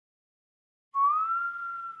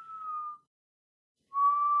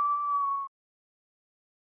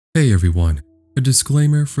Hey everyone, a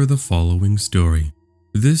disclaimer for the following story.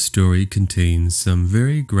 This story contains some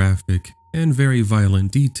very graphic and very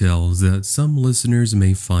violent details that some listeners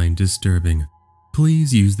may find disturbing.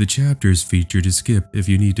 Please use the chapters feature to skip if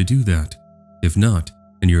you need to do that. If not,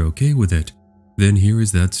 and you're okay with it, then here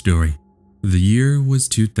is that story. The year was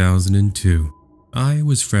 2002. I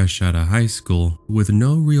was fresh out of high school with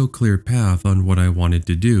no real clear path on what I wanted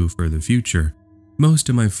to do for the future. Most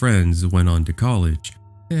of my friends went on to college,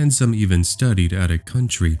 and some even studied out of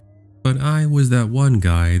country, but I was that one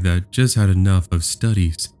guy that just had enough of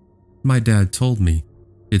studies. My dad told me,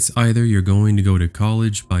 it's either you're going to go to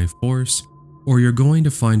college by force, or you're going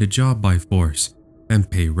to find a job by force and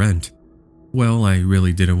pay rent. Well, I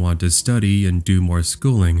really didn't want to study and do more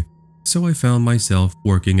schooling, so I found myself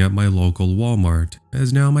working at my local Walmart,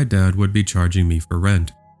 as now my dad would be charging me for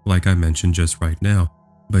rent, like I mentioned just right now.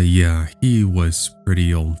 But yeah, he was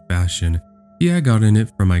pretty old-fashioned. Yeah, I got in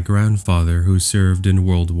it from my grandfather who served in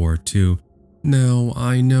World War II. Now,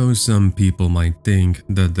 I know some people might think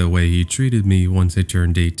that the way he treated me once I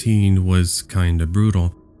turned 18 was kinda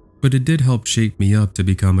brutal, but it did help shape me up to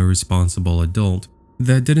become a responsible adult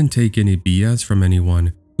that didn't take any BS from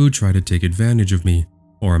anyone who tried to take advantage of me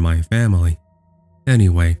or my family.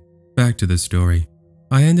 Anyway, back to the story.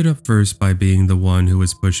 I ended up first by being the one who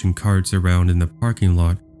was pushing carts around in the parking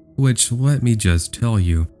lot, which, let me just tell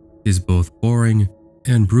you, is both boring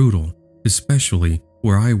and brutal, especially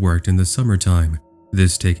where I worked in the summertime,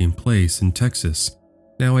 this taking place in Texas.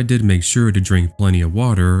 Now, I did make sure to drink plenty of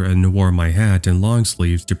water and wore my hat and long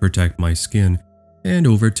sleeves to protect my skin, and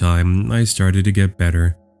over time I started to get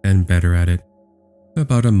better and better at it.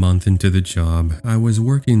 About a month into the job, I was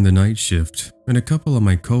working the night shift, and a couple of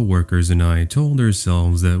my co-workers and I told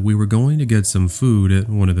ourselves that we were going to get some food at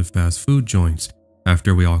one of the fast food joints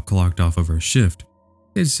after we all clocked off of our shift.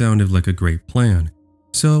 It sounded like a great plan,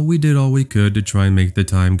 so we did all we could to try and make the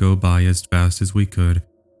time go by as fast as we could,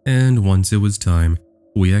 and once it was time,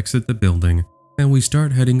 we exit the building and we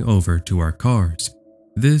start heading over to our cars.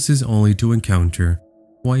 This is only to encounter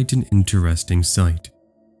quite an interesting sight.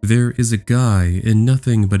 There is a guy in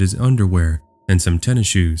nothing but his underwear and some tennis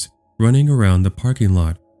shoes running around the parking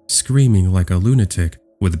lot, screaming like a lunatic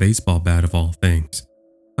with a baseball bat of all things.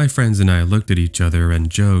 My friends and I looked at each other and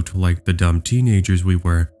joked like the dumb teenagers we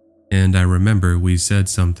were, and I remember we said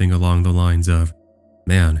something along the lines of,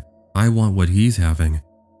 "Man, I want what he's having."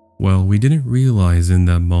 Well, we didn't realize in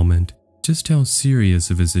that moment just how serious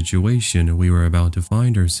of a situation we were about to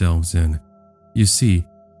find ourselves in. You see,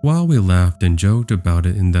 while we laughed and joked about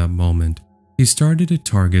it in that moment, he started to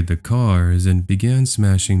target the cars and began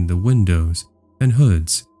smashing the windows and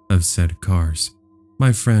hoods of said cars.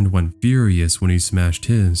 My friend went furious when he smashed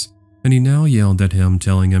his, and he now yelled at him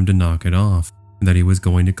telling him to knock it off and that he was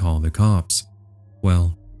going to call the cops.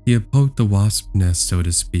 Well, he had poked the wasp nest, so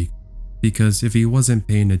to speak, because if he wasn't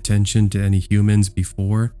paying attention to any humans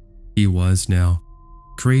before, he was now.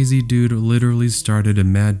 Crazy dude literally started a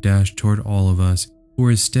mad dash toward all of us who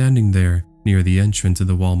were standing there near the entrance of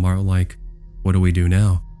the Walmart like, what do we do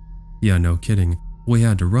now? Yeah, no kidding, we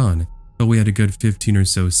had to run, but we had a good 15 or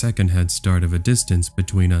so second head start of a distance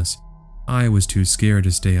between us. I was too scared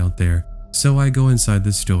to stay out there, so I go inside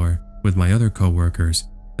the store with my other co-workers,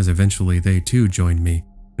 as eventually they too joined me,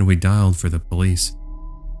 and we dialed for the police.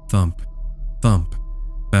 Thump, thump,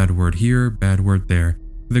 bad word here, bad word there.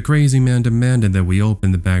 The crazy man demanded that we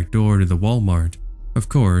open the back door to the Walmart. Of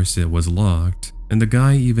course, it was locked, and the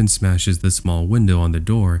guy even smashes the small window on the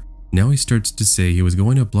door. Now he starts to say he was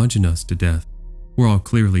going to bludgeon us to death. We're all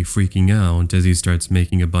clearly freaking out as he starts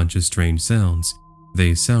making a bunch of strange sounds.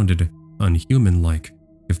 They sounded unhuman-like,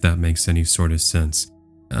 if that makes any sort of sense.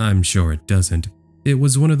 I'm sure it doesn't. It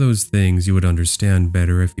was one of those things you would understand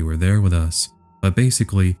better if you were there with us. But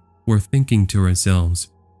basically, we're thinking to ourselves,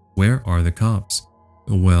 where are the cops?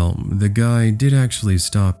 Well, the guy did actually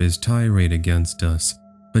stop his tirade against us,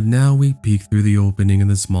 but now we peek through the opening in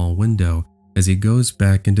the small window as he goes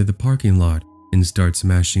back into the parking lot and starts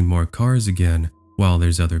smashing more cars again while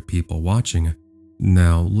there's other people watching.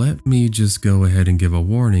 Now, let me just go ahead and give a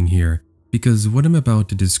warning here, because what I'm about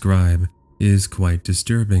to describe is quite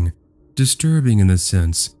disturbing. Disturbing in the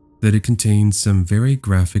sense that it contains some very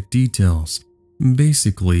graphic details.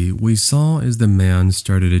 Basically, we saw as the man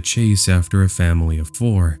started a chase after a family of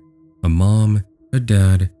 4, a mom, a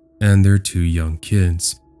dad, and their 2 young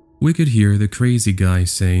kids. We could hear the crazy guy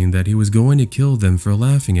saying that he was going to kill them for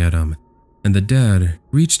laughing at him, and the dad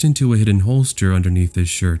reached into a hidden holster underneath his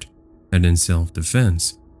shirt, and in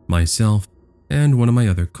self-defense, myself and one of my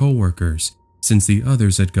other co-workers, since the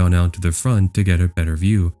others had gone out to the front to get a better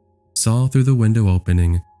view, saw through the window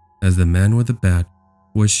opening as the man with the bat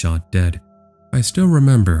was shot dead. I still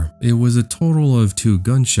remember it was a total of 2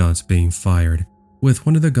 gunshots being fired, with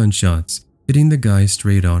one of the gunshots hitting the guy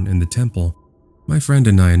straight on in the temple. My friend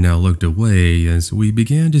and I now looked away as we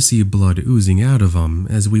began to see blood oozing out of him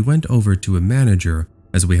as we went over to a manager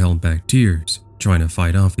as we held back tears, trying to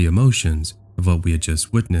fight off the emotions of what we had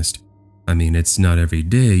just witnessed. I mean, it's not every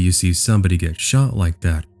day you see somebody get shot like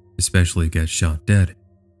that, especially get shot dead.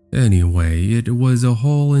 Anyway, it was a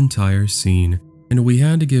whole entire scene, and we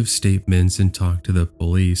had to give statements and talk to the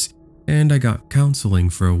police, and I got counseling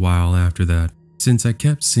for a while after that, since I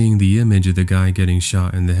kept seeing the image of the guy getting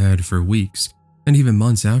shot in the head for weeks, and even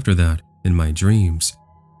months after that, in my dreams.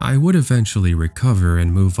 I would eventually recover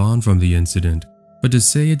and move on from the incident, but to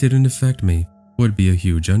say it didn't affect me would be a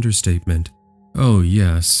huge understatement. Oh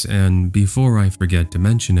yes, and before I forget to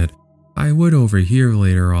mention it, I would overhear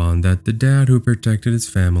later on that the dad who protected his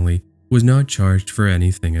family was not charged for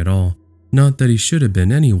anything at all. Not that he should have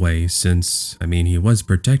been anyway, since, he was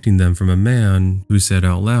protecting them from a man who said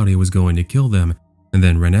out loud he was going to kill them and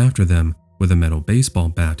then ran after them with a metal baseball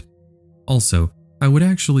bat. Also, I would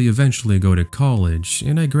actually eventually go to college,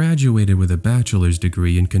 and I graduated with a bachelor's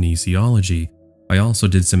degree in kinesiology. I also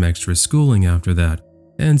did some extra schooling after that,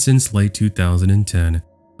 and since late 2010,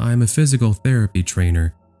 I'm a physical therapy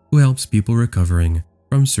trainer who helps people recovering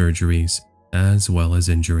from surgeries as well as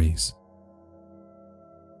injuries.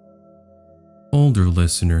 Older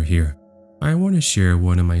listener here, I want to share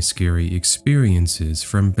one of my scary experiences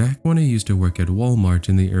from back when I used to work at Walmart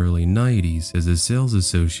in the early 90s as a sales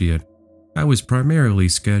associate. I was primarily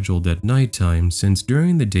scheduled at nighttime since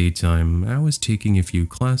during the daytime I was taking a few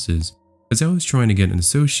classes as I was trying to get an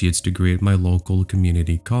associate's degree at my local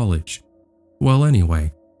community college. Well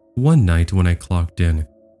anyway, one night when I clocked in,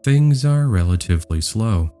 things are relatively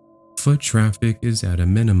slow. Foot traffic is at a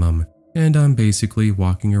minimum, and I'm basically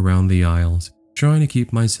walking around the aisles, trying to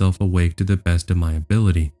keep myself awake to the best of my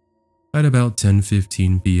ability. At about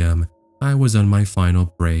 10:15 p.m., I was on my final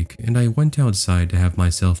break and I went outside to have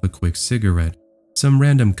myself a quick cigarette. Some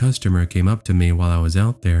random customer came up to me while I was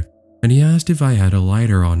out there, and he asked if I had a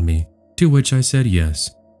lighter on me, to which I said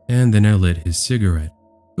yes, and then I lit his cigarette.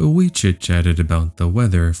 We chit-chatted about the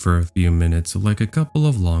weather for a few minutes like a couple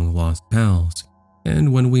of long-lost pals,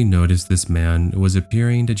 and when we noticed this man was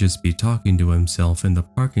appearing to just be talking to himself in the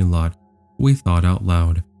parking lot, we thought out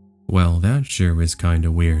loud, well, that sure is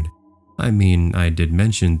kinda weird. I did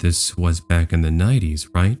mention this was back in the 90s,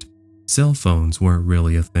 right? Cell phones weren't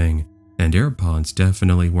really a thing, and AirPods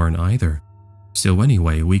definitely weren't either. So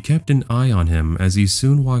anyway, we kept an eye on him as he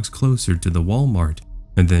soon walks closer to the Walmart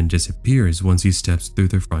and then disappears once he steps through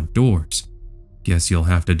the front doors. Guess you'll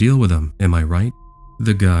have to deal with him, am I right?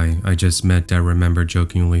 The guy I just met I remember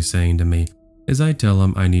jokingly saying to me as I tell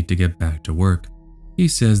him I need to get back to work. He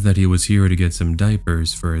says that he was here to get some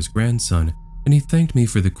diapers for his grandson, and he thanked me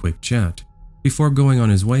for the quick chat. Before going on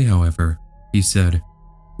his way, however, he said,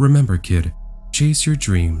 "Remember kid, chase your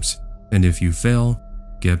dreams, and if you fail,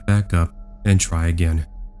 get back up and try again.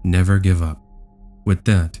 Never give up." With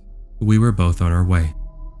that, we were both on our way.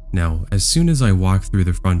 Now, as soon as I walk through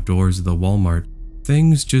the front doors of the Walmart,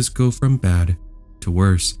 things just go from bad to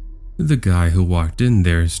worse. The guy who walked in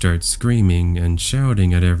there starts screaming and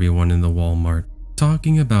shouting at everyone in the Walmart,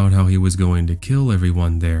 talking about how he was going to kill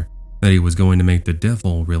everyone there, that he was going to make the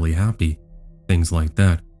devil really happy, things like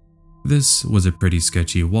that. This was a pretty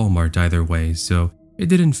sketchy Walmart either way, so it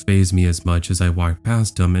didn't faze me as much as I walked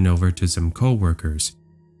past him and over to some co-workers.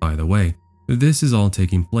 By the way, this is all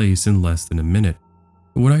taking place in less than a minute.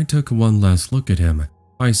 When I took one last look at him,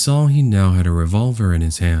 I saw he now had a revolver in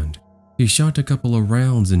his hand. He shot a couple of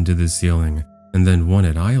rounds into the ceiling, and then one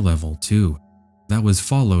at eye level too. That was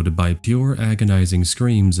followed by pure agonizing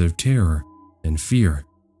screams of terror and fear.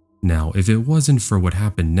 Now, if it wasn't for what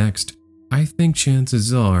happened next, I think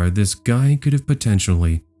chances are this guy could have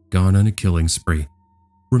potentially gone on a killing spree.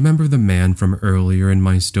 Remember the man from earlier in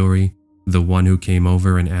my story? The one who came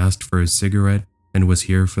over and asked for a cigarette and was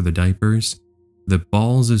here for the diapers? The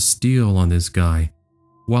balls of steel on this guy.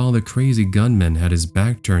 While the crazy gunman had his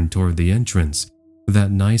back turned toward the entrance,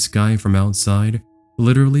 that nice guy from outside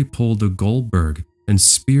literally pulled a Goldberg and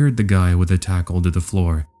speared the guy with a tackle to the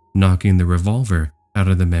floor, knocking the revolver out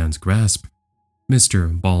of the man's grasp.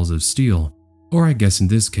 Mr. Balls of Steel, or I guess in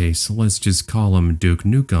this case, let's just call him Duke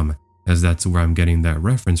Nukem, as that's where I'm getting that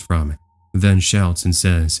reference from, then shouts and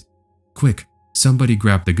says, "Quick, somebody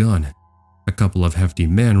grab the gun." A couple of hefty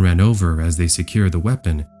men ran over as they secured the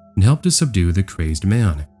weapon and helped to subdue the crazed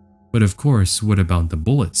man. But of course, what about the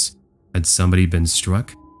bullets? Had somebody been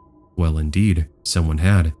struck? Well, indeed, someone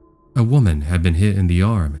had. A woman had been hit in the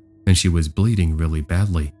arm, and she was bleeding really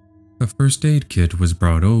badly. A first aid kit was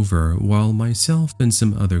brought over while myself and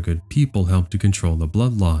some other good people helped to control the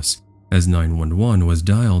blood loss, as 911 was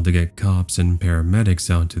dialed to get cops and paramedics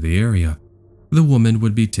out to the area. The woman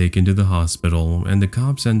would be taken to the hospital and the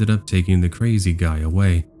cops ended up taking the crazy guy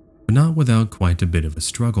away, but not without quite a bit of a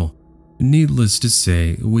struggle. Needless to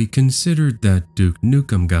say, we considered that Duke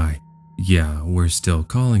Nukem guy, yeah, we're still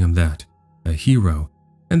calling him that, a hero,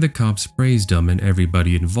 and the cops praised him and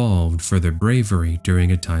everybody involved for their bravery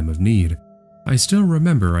during a time of need. I still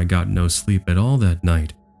remember I got no sleep at all that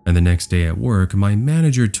night, and the next day at work my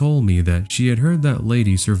manager told me that she had heard that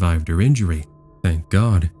lady survived her injury. Thank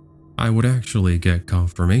God. I would actually get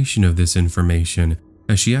confirmation of this information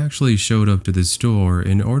as she actually showed up to the store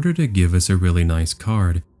in order to give us a really nice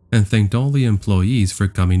card and thanked all the employees for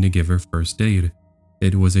coming to give her first aid.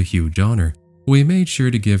 It was a huge honor. We made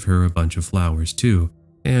sure to give her a bunch of flowers too,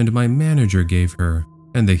 and my manager gave her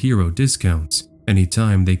and the hero discounts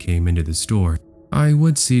anytime they came into the store. I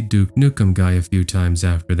would see Duke Nukem guy a few times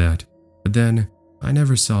after that, but then I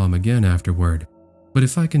never saw him again afterward. But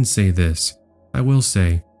if I can say this, I will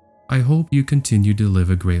say, I hope you continue to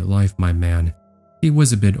live a great life, my man. He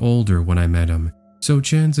was a bit older when I met him, so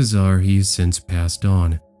chances are he's since passed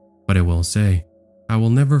on. But I will say, I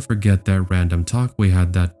will never forget that random talk we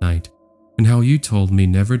had that night, and how you told me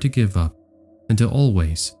never to give up, and to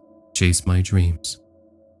always chase my dreams.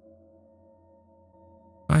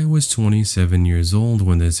 I was 27 years old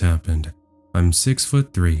when this happened. I'm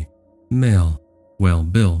 6'3", male,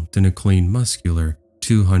 well-built and a clean muscular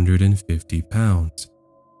 250 pounds.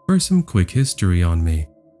 For some quick history on me,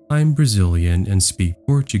 I'm Brazilian and speak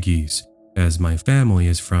Portuguese, as my family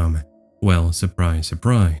is from, well, surprise,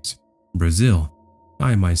 surprise, Brazil.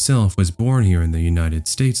 I myself was born here in the United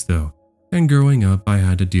States though, and growing up I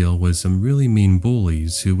had to deal with some really mean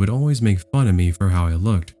bullies who would always make fun of me for how I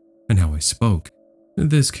looked and how I spoke.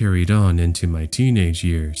 This carried on into my teenage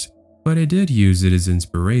years, but I did use it as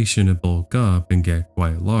inspiration to bulk up and get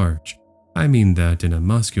quite large. I mean that in a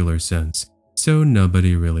muscular sense, so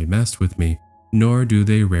nobody really messed with me, nor do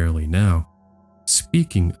they rarely now.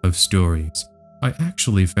 Speaking of stories, I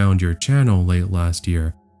actually found your channel late last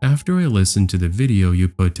year after I listened to the video you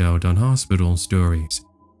put out on hospital stories.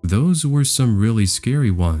 Those were some really scary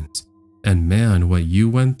ones, and man, what you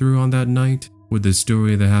went through on that night with the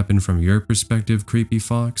story that happened from your perspective, Creepy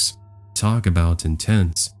Fox, talk about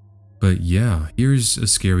intense. But yeah, here's a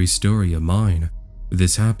scary story of mine.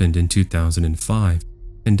 This happened in 2005,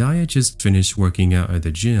 and I had just finished working out at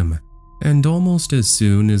the gym, and almost as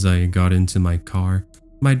soon as I got into my car,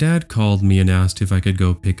 my dad called me and asked if I could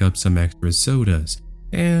go pick up some extra sodas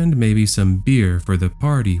and maybe some beer for the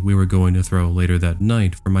party we were going to throw later that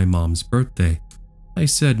night for my mom's birthday. I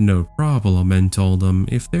said no problem and told him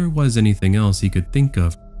if there was anything else he could think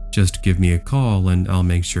of, just give me a call and I'll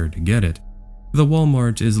make sure to get it. The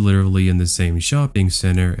Walmart is literally in the same shopping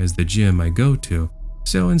center as the gym I go to,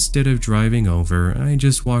 so instead of driving over, I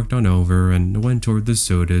just walked on over and went toward the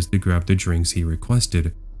sodas to grab the drinks he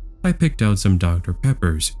requested. I picked out some Dr.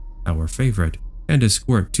 Peppers, our favorite, and a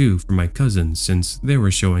squirt too for my cousins since they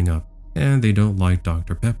were showing up and they don't like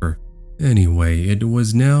Dr. Pepper. Anyway, it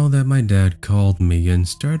was now that my dad called me and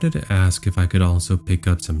started to ask if I could also pick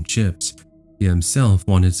up some chips. He himself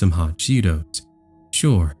wanted some hot Cheetos.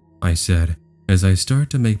 Sure, I said, as I start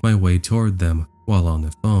to make my way toward them while on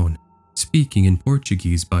the phone. Speaking in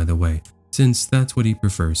Portuguese, by the way, since that's what he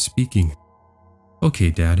prefers speaking.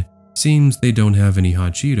 Okay, Dad, seems they don't have any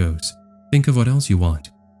hot Cheetos. Think of what else you want.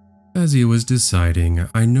 As he was deciding,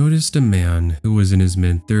 I noticed a man who was in his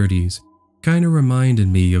mid-30s. Kinda reminded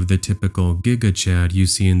me of the typical Giga Chad you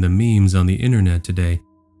see in the memes on the internet today.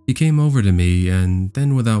 He came over to me and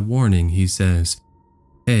then without warning he says,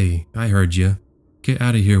 "Hey, I heard ya. Get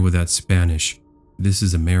out of here with that Spanish. This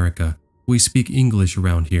is America. We speak English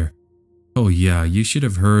around here." Oh yeah, you should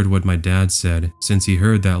have heard what my dad said since he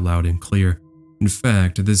heard that loud and clear. In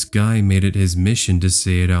fact, this guy made it his mission to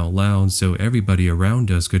say it out loud so everybody around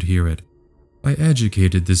us could hear it. I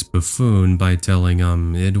educated this buffoon by telling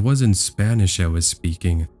him it wasn't Spanish I was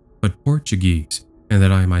speaking, but Portuguese, and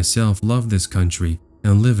that I myself love this country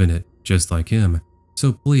and live in it just like him,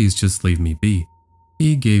 so please just leave me be.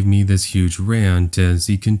 He gave me this huge rant as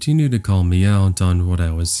he continued to call me out on what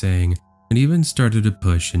I was saying and even started to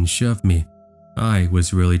push and shove me. I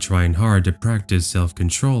was really trying hard to practice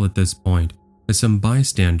self-control at this point as some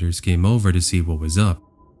bystanders came over to see what was up.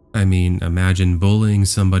 I mean, imagine bullying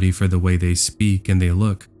somebody for the way they speak and they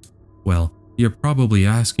look. Well, you're probably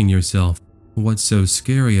asking yourself, what's so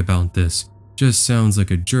scary about this? Just sounds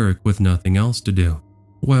like a jerk with nothing else to do.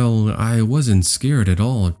 Well, I wasn't scared at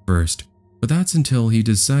all at first. but that's until he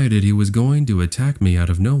decided he was going to attack me out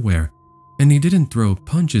of nowhere, and he didn't throw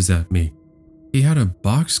punches at me. He had a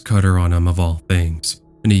box cutter on him of all things,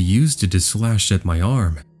 and he used it to slash at my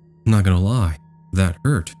arm. Not gonna lie, that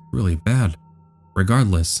hurt really bad.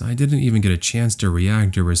 Regardless, I didn't even get a chance to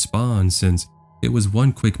react or respond since it was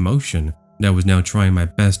one quick motion, and I was now trying my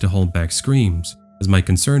best to hold back screams, as my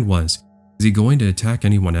concern was, is he going to attack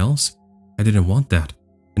anyone else? I didn't want that,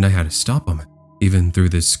 and I had to stop him, even through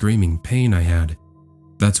this screaming pain I had.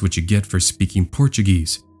 That's what you get for speaking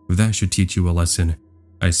Portuguese. That should teach you a lesson.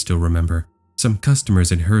 I still remember. Some customers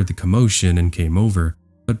had heard the commotion and came over,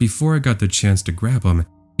 but before I got the chance to grab him,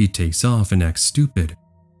 he takes off and acts stupid.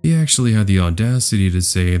 He actually had the audacity to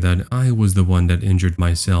say that I was the one that injured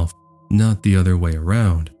myself, not the other way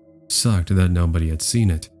around. Sucked that nobody had seen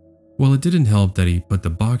it. Well, it didn't help that he put the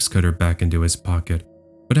box cutter back into his pocket,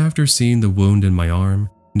 but after seeing the wound in my arm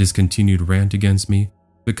and his continued rant against me,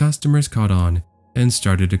 the customers caught on and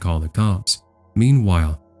started to call the cops.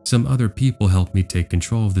 Meanwhile, some other people helped me take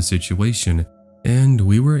control of the situation, and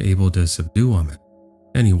we were able to subdue him.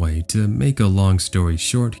 Anyway, to make a long story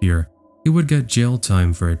short here, he would get jail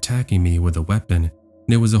time for attacking me with a weapon,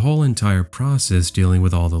 and it was a whole entire process dealing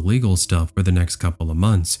with all the legal stuff for the next couple of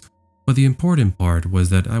months. But the important part was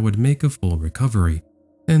that I would make a full recovery,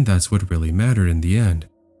 and that's what really mattered in the end.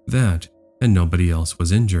 That, and nobody else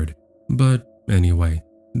was injured. But anyway,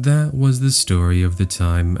 that was the story of the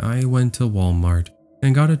time I went to Walmart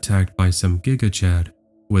and got attacked by some Giga Chad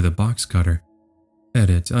with a box cutter.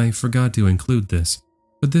 Edit, I forgot to include this,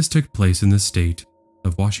 but this took place in the state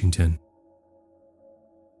of Washington.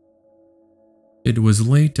 It was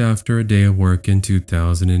late after a day of work in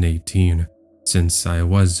 2018. Since I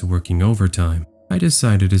was working overtime, I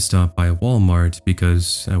decided to stop by Walmart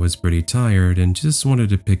because I was pretty tired and just wanted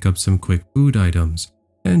to pick up some quick food items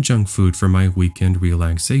and junk food for my weekend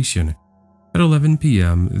relaxation. At 11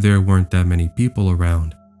 p.m., there weren't that many people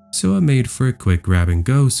around, so I made for a quick grab and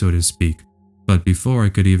go, so to speak. But before I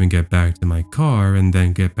could even get back to my car and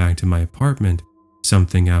then get back to my apartment,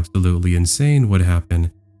 something absolutely insane would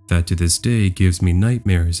happen that to this day gives me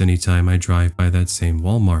nightmares anytime I drive by that same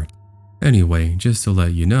Walmart. Anyway, just to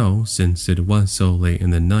let you know, since it was so late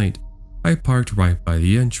in the night, I parked right by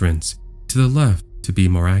the entrance, to the left to be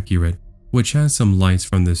more accurate, which has some lights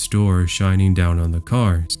from the store shining down on the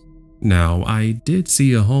cars. Now, I did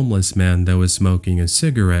see a homeless man that was smoking a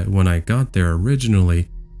cigarette when I got there originally,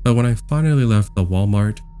 but when I finally left the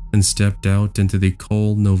Walmart and stepped out into the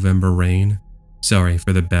cold November rain, sorry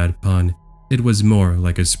for the bad pun, it was more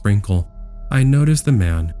like a sprinkle, I noticed the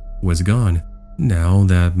man was gone. Now,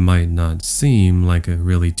 that might not seem like a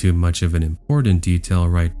really too much of an important detail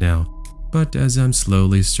right now, but as I'm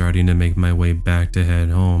slowly starting to make my way back to head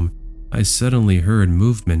home, I suddenly heard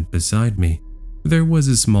movement beside me. There was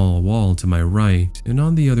a small wall to my right, and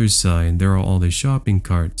on the other side there are all the shopping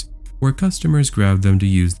carts, where customers grab them to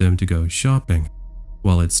use them to go shopping.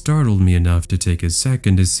 Well, it startled me enough to take a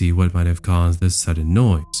second to see what might have caused this sudden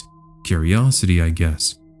noise. Curiosity, I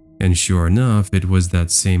guess. And sure enough, it was that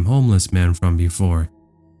same homeless man from before.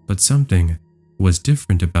 But something was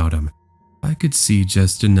different about him. I could see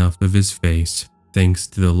just enough of his face, thanks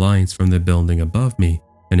to the lights from the building above me,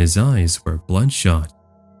 and his eyes were bloodshot.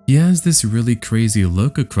 He has this really crazy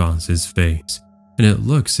look across his face, and it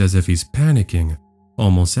looks as if he's panicking,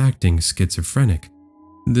 almost acting schizophrenic.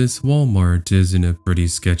 This Walmart is in a pretty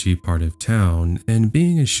sketchy part of town, and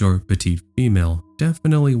being a short, petite female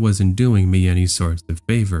definitely wasn't doing me any sorts of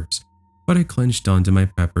favors, but I clenched onto my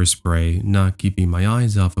pepper spray, not keeping my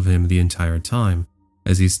eyes off of him the entire time,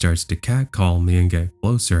 as he starts to catcall me and get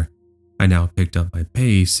closer. I now picked up my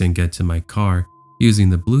pace and get to my car,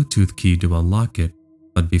 using the Bluetooth key to unlock it,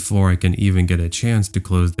 but before I can even get a chance to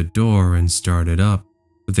close the door and start it up,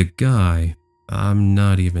 the guy, I'm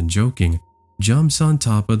not even joking, jumps on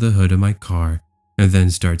top of the hood of my car and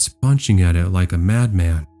then starts punching at it like a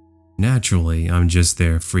madman. Naturally, I'm just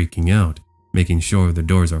there freaking out, making sure the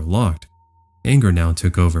doors are locked. Anger now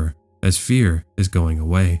took over, as fear is going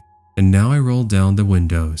away, and now I roll down the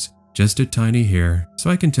windows, just a tiny hair, so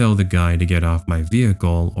I can tell the guy to get off my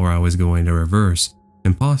vehicle or I was going to reverse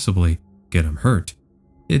and possibly get him hurt.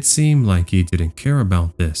 It seemed like he didn't care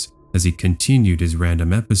about this, as he continued his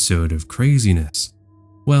random episode of craziness.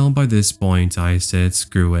 Well, by this point I said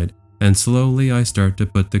screw it, and slowly I start to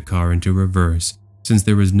put the car into reverse, since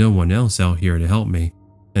there was no one else out here to help me,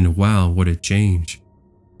 and wow, what a change.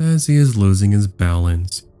 As he is losing his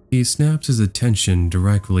balance, he snaps his attention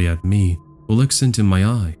directly at me, looks into my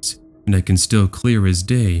eyes, and I can still clear as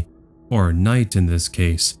day, or night in this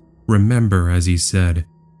case, remember as he said,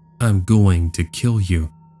 "I'm going to kill you."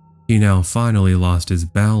 He now finally lost his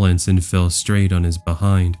balance and fell straight on his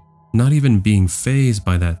behind, not even being fazed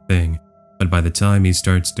by that thing. But by the time he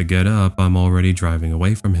starts to get up, I'm already driving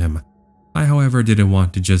away from him. I, however, didn't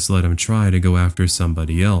want to just let him try to go after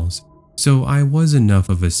somebody else, so I was enough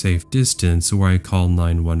of a safe distance where I called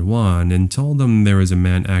 911 and told them there was a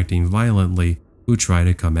man acting violently who tried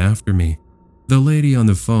to come after me. The lady on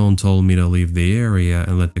the phone told me to leave the area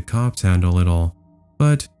and let the cops handle it all,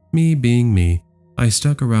 but me being me, I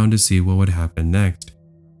stuck around to see what would happen next.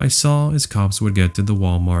 I saw as cops would get to the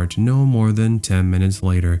Walmart no more than 10 minutes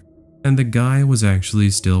later, and the guy was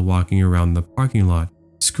actually still walking around the parking lot,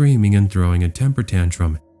 screaming and throwing a temper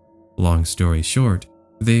tantrum. Long story short,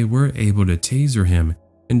 they were able to taser him,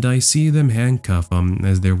 and I see them handcuff him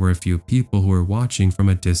as there were a few people who were watching from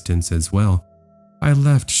a distance as well. I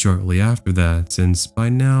left shortly after that since by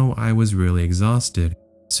now I was really exhausted,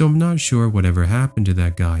 so I'm not sure whatever happened to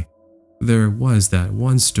that guy. There was that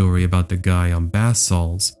one story about the guy on bath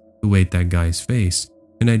salts who ate that guy's face,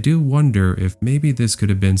 and I do wonder if maybe this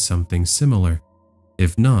could have been something similar.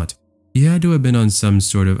 If not, he had to have been on some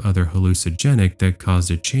sort of other hallucinogenic that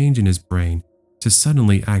caused a change in his brain to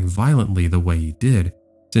suddenly act violently the way he did,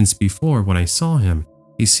 since before when I saw him,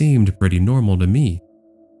 he seemed pretty normal to me.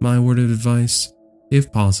 My word of advice,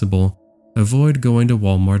 if possible, avoid going to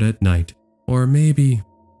Walmart at night, or maybe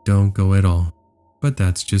don't go at all, but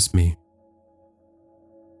that's just me.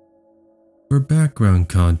 For background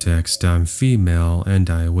context, I'm female and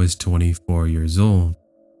I was 24 years old.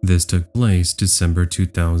 This took place December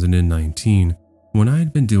 2019, when I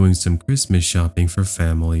had been doing some Christmas shopping for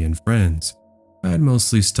family and friends. I had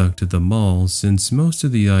mostly stuck to the mall since most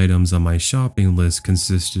of the items on my shopping list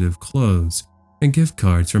consisted of clothes and gift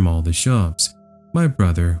cards from all the shops. My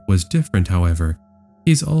brother was different, however.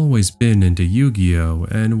 He's always been into Yu-Gi-Oh,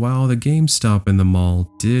 and while the GameStop in the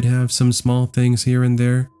mall did have some small things here and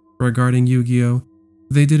there regarding Yu-Gi-Oh,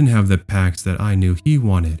 they didn't have the packs that I knew he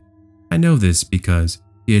wanted. I know this because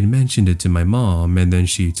he had mentioned it to my mom and then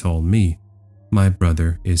she told me. My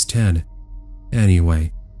brother is 10.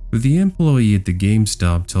 Anyway, the employee at the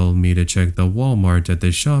GameStop told me to check the Walmart at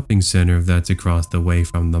the shopping center that's across the way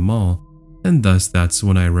from the mall, and thus that's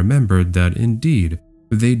when I remembered that indeed,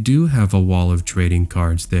 they do have a wall of trading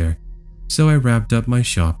cards there. So I wrapped up my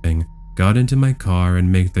shopping, got into my car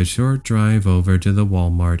and made the short drive over to the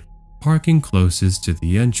Walmart, parking closest to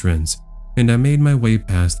the entrance, and I made my way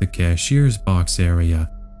past the cashier's box area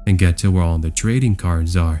and get to where all the trading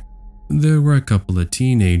cards are. There were a couple of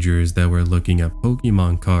teenagers that were looking at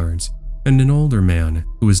Pokemon cards, and an older man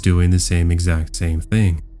who was doing the exact same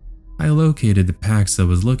thing. I located the packs I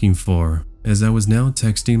was looking for, as I was now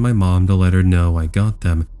texting my mom to let her know I got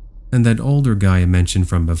them, and that older guy I mentioned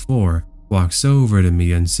from before walks over to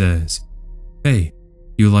me and says, "Hey,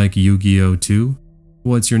 you like Yu-Gi-Oh too?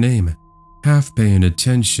 What's your name?" Half paying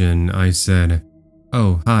attention, I said,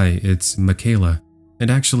 "Oh, hi, it's Michaela, and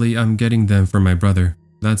actually I'm getting them for my brother,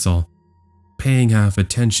 that's all." Paying half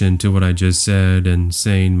attention to what I just said and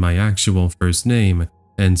saying my actual first name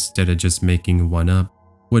instead of just making one up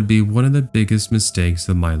would be one of the biggest mistakes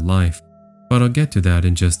of my life, but I'll get to that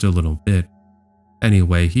in just a little bit.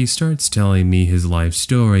 Anyway, he starts telling me his life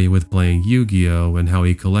story with playing Yu-Gi-Oh and how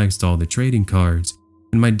he collects all the trading cards,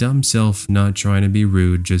 and my dumb self, not trying to be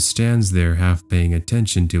rude, just stands there half paying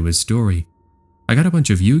attention to his story. "I got a bunch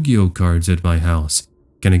of Yu-Gi-Oh cards at my house.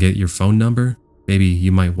 Can I get your phone number? Maybe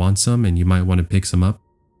you might want some and you might want to pick some up."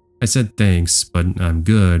 I said thanks, but I'm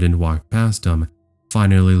good and walked past him,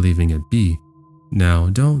 finally leaving it be. Now,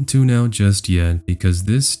 don't tune out just yet because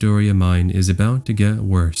this story of mine is about to get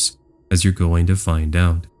worse, as you're going to find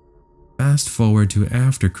out. Fast forward to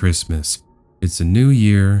after Christmas. It's a new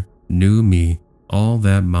year, new me, all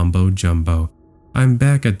that mumbo jumbo. I'm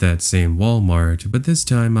back at that same Walmart, but this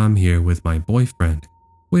time I'm here with my boyfriend.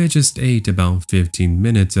 We had just ate about 15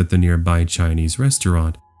 minutes at the nearby Chinese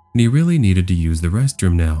restaurant, and he really needed to use the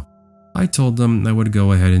restroom now. I told him I would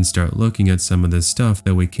go ahead and start looking at some of the stuff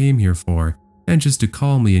that we came here for, and just to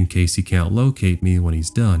call me in case he can't locate me when he's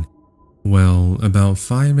done. Well, about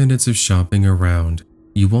 5 minutes of shopping around,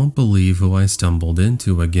 you won't believe who I stumbled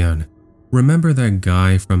into again. Remember that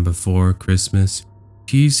guy from before Christmas?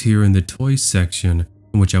 He's here in the toys section,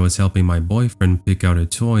 in which I was helping my boyfriend pick out a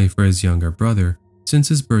toy for his younger brother, since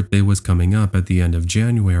his birthday was coming up at the end of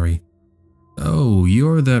January. "Oh,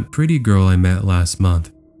 you're that pretty girl I met last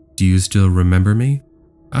month. Do you still remember me?"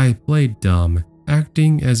 I played dumb,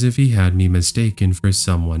 acting as if he had me mistaken for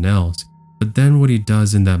someone else, but then what he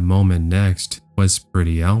does in that moment next was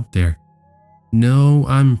pretty out there. "No,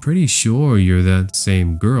 I'm pretty sure you're that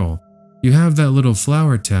same girl. You have that little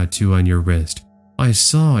flower tattoo on your wrist. I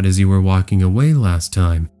saw it as you were walking away last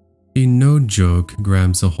time. He no joke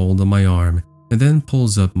grabs a hold of my arm and then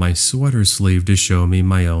pulls up my sweater sleeve to show me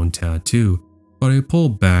my own tattoo, but I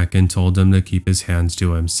pulled back and told him to keep his hands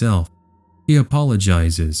to himself. He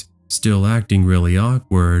apologizes, still acting really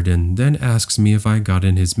awkward, and then asks me if I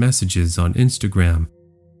gotten his messages on Instagram.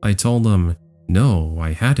 I told him, no,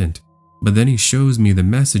 I hadn't, but then he shows me the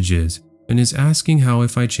messages and is asking how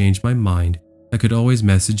if I changed my mind, I could always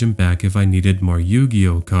message him back if I needed more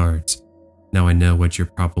Yu-Gi-Oh cards. Now I know what you're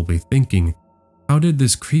probably thinking. How did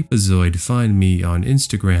this creepazoid find me on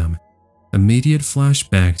Instagram? Immediate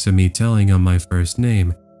flashbacks of me telling him my first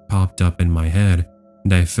name popped up in my head,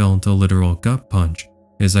 and I felt a literal gut punch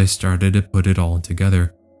as I started to put it all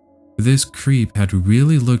together. This creep had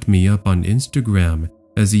really looked me up on Instagram,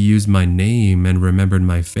 as he used my name and remembered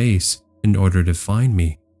my face in order to find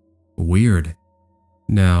me. Weird.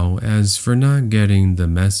 Now, as for not getting the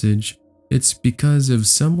message, it's because if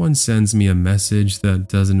someone sends me a message that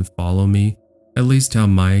doesn't follow me, at least how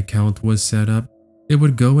my account was set up, it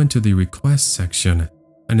would go into the request section.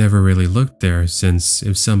 I never really looked there since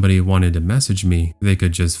if somebody wanted to message me, they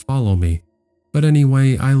could just follow me. But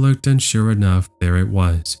anyway, I looked and sure enough, there it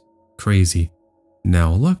was. Crazy.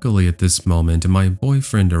 Now, luckily at this moment, my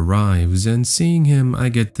boyfriend arrives, and seeing him, I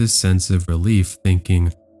get this sense of relief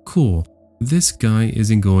thinking, cool, this guy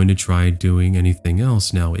isn't going to try doing anything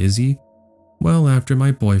else now, is he? Well, after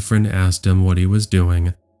my boyfriend asked him what he was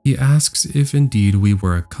doing, he asks if indeed we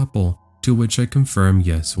were a couple, to which I confirm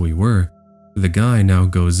yes we were. The guy now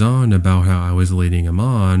goes on about how I was leading him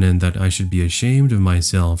on and that I should be ashamed of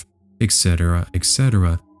myself, etc,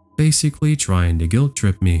 etc, basically trying to guilt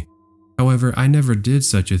trip me. However, I never did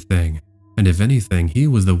such a thing, and if anything, he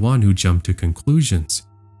was the one who jumped to conclusions.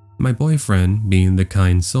 My boyfriend, being the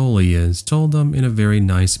kind soul he is, told him in a very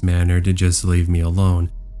nice manner to just leave me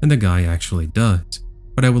alone, and the guy actually does.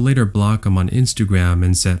 But I would later block him on Instagram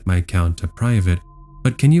and set my account to private.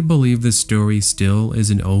 But can you believe the story still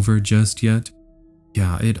isn't over just yet?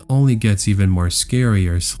 Yeah, it only gets even more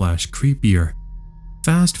scarier/creepier.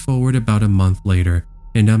 Fast forward about a month later,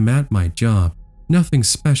 and I'm at my job. Nothing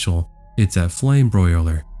special, it's at Flame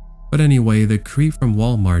Broiler. But anyway, the creep from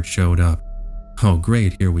Walmart showed up. Oh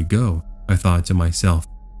great, here we go, I thought to myself.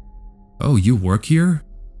 Oh, you work here?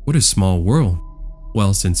 What a small world.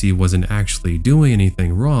 Well, since he wasn't actually doing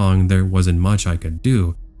anything wrong, there wasn't much I could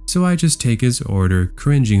do, so I just take his order,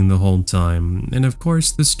 cringing the whole time, and of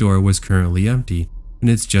course the store was currently empty, and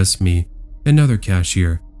it's just me, another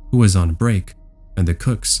cashier, who was on break, and the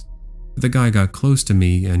cooks. The guy got close to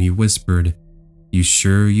me and he whispered, "You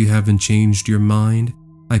sure you haven't changed your mind?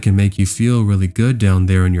 I can make you feel really good down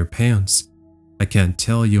there in your pants." I can't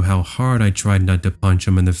tell you how hard I tried not to punch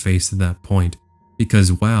him in the face at that point,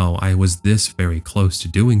 because wow, I was this very close to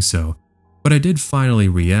doing so. But I did finally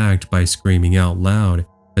react by screaming out loud,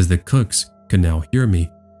 as the cooks could now hear me.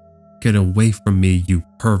 "Get away from me, you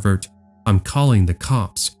pervert. I'm calling the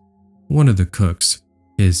cops." One of the cooks,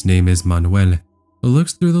 his name is Manuel,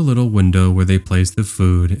 looks through the little window where they placed the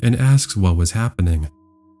food and asks what was happening.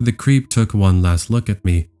 The creep took one last look at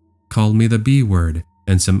me, called me the B word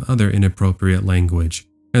and some other inappropriate language,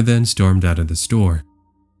 and then stormed out of the store.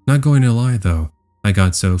 Not going to lie though, I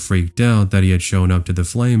got so freaked out that he had shown up to the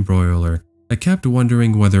Flame Broiler, I kept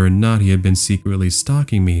wondering whether or not he had been secretly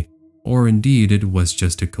stalking me, or indeed it was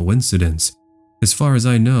just a coincidence. As far as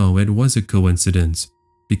I know, it was a coincidence,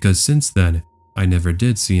 because since then, I never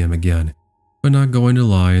did see him again. But not going to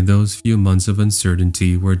lie, those few months of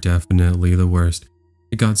uncertainty were definitely the worst.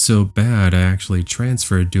 It got so bad I actually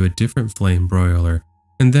transferred to a different Flame Broiler,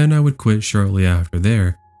 and then I would quit shortly after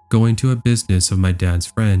there, going to a business of my dad's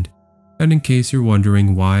friend. And in case you're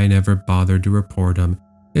wondering why I never bothered to report him,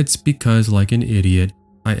 it's because like an idiot,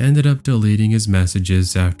 I ended up deleting his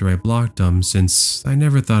messages after I blocked him since I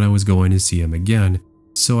never thought I was going to see him again,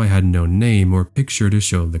 so I had no name or picture to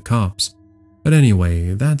show the cops. But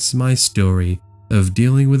anyway, that's my story of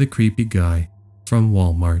dealing with a creepy guy from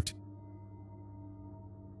Walmart.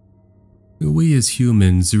 We as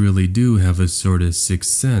humans really do have a sort of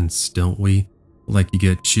sixth sense, don't we? Like you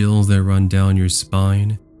get chills that run down your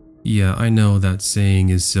spine. Yeah, I know that saying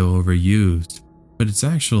is so overused, but it's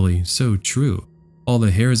actually so true. All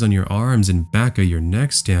the hairs on your arms and back of your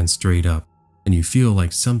neck stand straight up, and you feel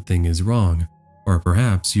like something is wrong, or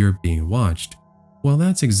perhaps you're being watched. Well,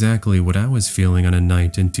 that's exactly what I was feeling on a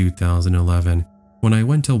night in 2011 when I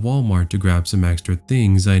went to Walmart to grab some extra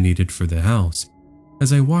things I needed for the house.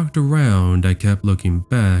 As I walked around, I kept looking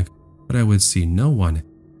back, but I would see no one,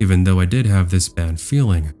 even though I did have this bad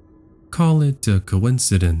feeling. Call it a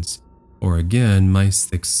coincidence, or again my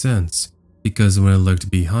sixth sense, because when I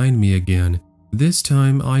looked behind me again, This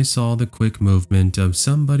time I saw the quick movement of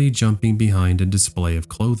somebody jumping behind a display of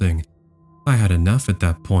clothing. I had enough at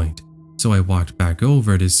that point, so I walked back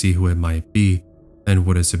over to see who it might be, and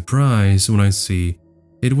what a surprise when I see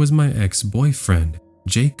it was my ex-boyfriend,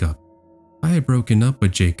 Jacob. I had broken up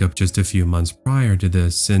with Jacob just a few months prior to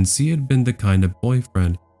this, since he had been the kind of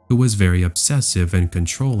boyfriend who was very obsessive and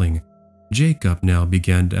controlling. Jacob now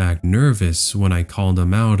began to act nervous when I called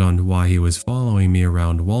him out on why he was following me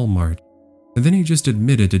around Walmart, and then he just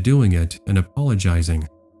admitted to doing it and apologizing.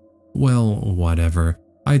 Well, whatever.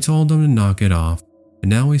 I told him to knock it off, and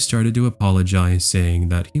now he started to apologize, saying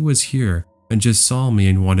that he was here and just saw me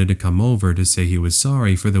and wanted to come over to say he was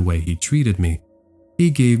sorry for the way he treated me. He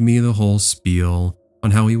gave me the whole spiel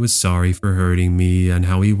on how he was sorry for hurting me and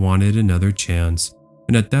how he wanted another chance,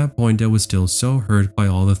 and at that point I was still so hurt by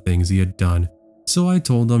all the things he had done, so I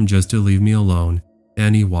told him just to leave me alone,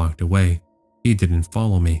 and he walked away. He didn't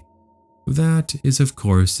follow me. That is of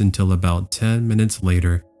course until about 10 minutes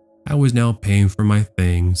later. I was now paying for my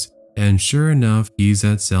things, and sure enough he's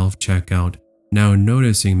at self-checkout, now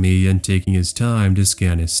noticing me and taking his time to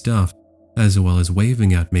scan his stuff, as well as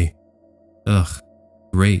waving at me. Ugh,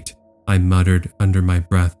 great, I muttered under my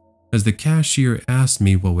breath as the cashier asked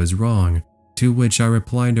me what was wrong, to which I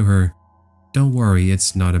replied to her, "Don't worry,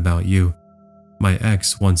 it's not about you." My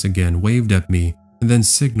ex once again waved at me and then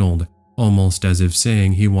signaled, almost as if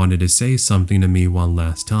saying he wanted to say something to me one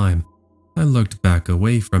last time. I looked back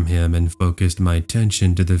away from him and focused my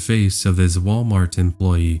attention to the face of this Walmart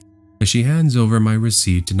employee as she hands over my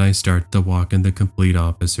receipt, and I start to walk in the complete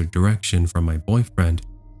opposite direction from my boyfriend.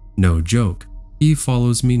 No joke, he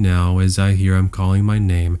follows me now as I hear him calling my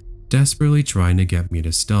name, desperately trying to get me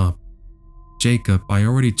to stop. "Jacob, I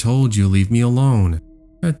already told you, leave me alone."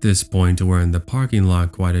 At this point we're in the parking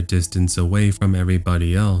lot quite a distance away from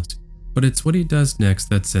everybody else, but it's what he does next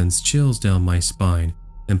that sends chills down my spine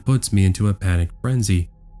and puts me into a panic frenzy.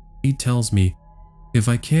 He tells me, "If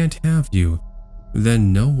I can't have you,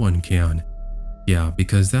 then no one can." Yeah,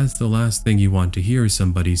 because that's the last thing you want to hear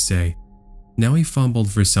somebody say. Now he fumbled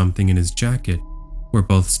for something in his jacket. We're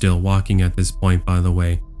both still walking at this point, by the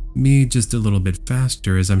way, me just a little bit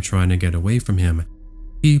faster as I'm trying to get away from him.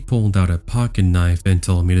 He pulled out a pocket knife and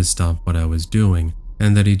told me to stop what I was doing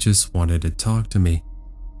and that he just wanted to talk to me.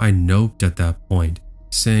 I noped at that point,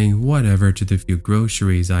 saying whatever to the few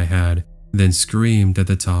groceries I had, then screamed at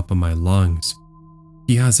the top of my lungs,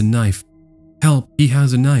 "He has a knife! Help, he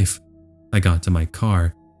has a knife!" I got to my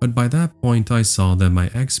car, but by that point I saw that my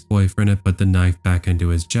ex-boyfriend had put the knife back into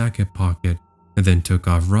his jacket pocket and then took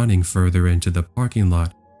off running further into the parking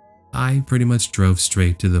lot. I pretty much drove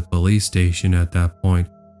straight to the police station at that point,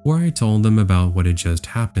 where I told them about what had just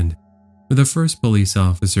happened. The first police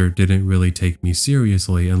officer didn't really take me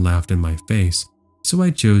seriously and laughed in my face, so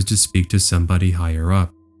I chose to speak to somebody higher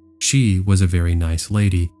up. She was a very nice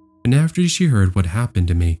lady, and after she heard what happened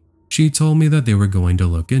to me, she told me that they were going to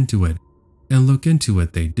look into it. And look into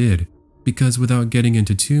it they did, because without getting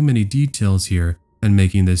into too many details here and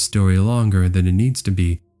making this story longer than it needs to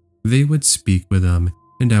be, they would speak with them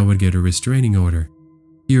and I would get a restraining order.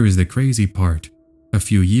 Here is the crazy part. A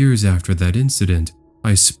few years after that incident,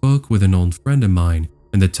 I spoke with an old friend of mine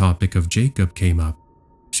and the topic of Jacob came up.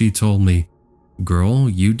 She told me, "Girl,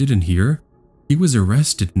 you didn't hear? He was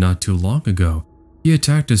arrested not too long ago. He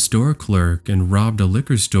attacked a store clerk and robbed a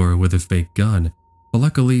liquor store with a fake gun. But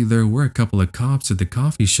luckily there were a couple of cops at the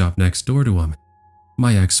coffee shop next door to him."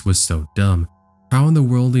 My ex was so dumb. How in the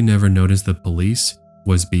world he never noticed the police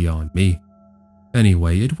was beyond me.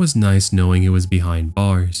 Anyway, it was nice knowing he was behind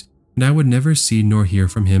bars, and I would never see nor hear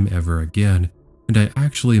from him ever again, and I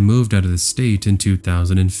actually moved out of the state in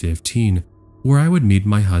 2015, where I would meet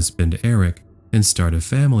my husband Eric and start a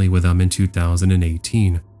family with him in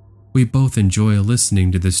 2018. We both enjoy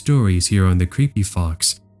listening to the stories here on the Creepy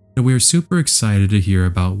Fox, and we are super excited to hear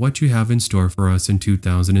about what you have in store for us in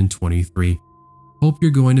 2023. Hope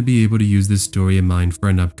you're going to be able to use this story of mine for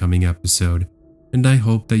an upcoming episode, and I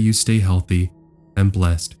hope that you stay healthy and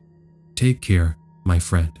blessed. Take care, my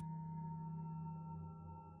friend.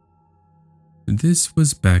 This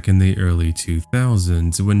was back in the early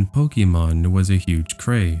 2000s when Pokemon was a huge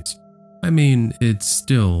craze. I mean, it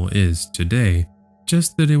still is today,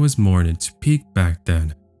 just that it was more in its peak back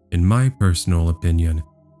then, in my personal opinion.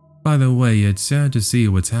 By the way, it's sad to see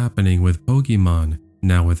what's happening with Pokemon,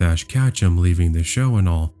 now with Ash Ketchum leaving the show and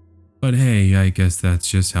all. But hey, I guess that's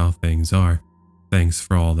just how things are. Thanks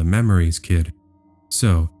for all the memories, kid.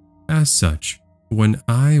 So, as such, when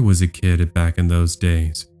I was a kid back in those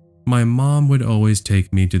days, my mom would always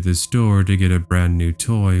take me to the store to get a brand new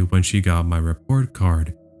toy when she got my report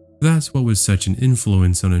card. That's what was such an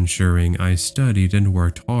influence on ensuring I studied and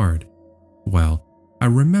worked hard. Well, I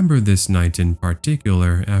remember this night in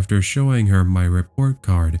particular. After showing her my report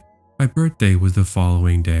card, my birthday was the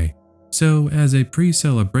following day, so as a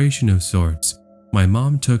pre-celebration of sorts, my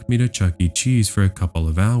mom took me to Chuck E. Cheese for a couple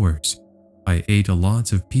of hours. I ate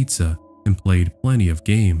lots of pizza and played plenty of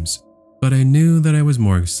games, but I knew that I was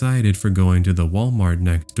more excited for going to the Walmart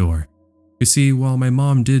next door. You see, while my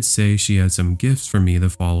mom did say she had some gifts for me the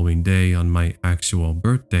following day on my actual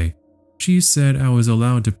birthday, she said I was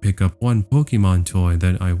allowed to pick up one Pokemon toy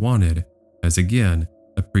that I wanted, as again,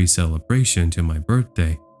 a pre-celebration to my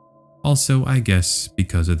birthday. Also, I guess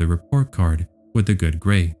because of the report card with the good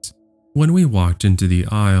grades. When we walked into the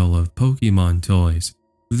aisle of Pokemon toys,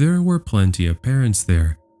 there were plenty of parents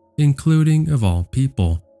there, including, of all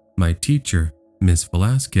people, my teacher, Miss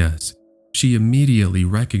Velasquez. She immediately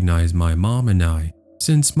recognized my mom and I,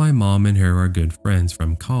 since my mom and her are good friends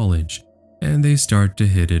from college, and they start to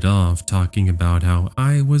hit it off, talking about how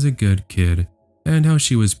I was a good kid and how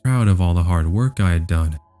she was proud of all the hard work I had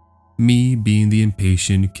done. Me being the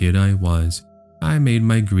impatient kid I was, I made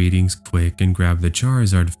my greetings quick and grabbed the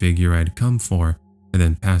Charizard figure I'd come for, and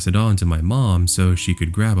then pass it on to my mom so she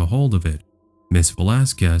could grab a hold of it. Miss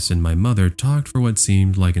Velasquez and my mother talked for what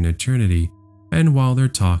seemed like an eternity, and while they're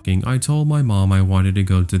talking, I told my mom I wanted to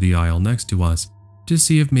go to the aisle next to us to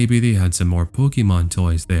see if maybe they had some more Pokemon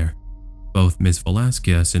toys there. Both Miss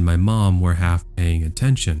Velasquez and my mom were half paying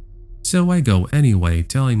attention, so I go anyway,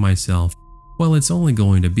 telling myself, well, it's only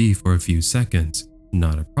going to be for a few seconds,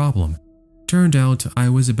 not a problem. Turned out I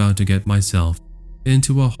was about to get myself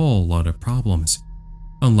into a whole lot of problems.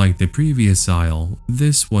 Unlike the previous aisle,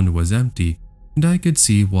 this one was empty, and I could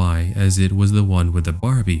see why, as it was the one with the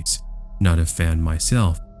Barbies. Not a fan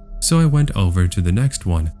myself, so I went over to the next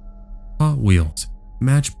one. Hot Wheels,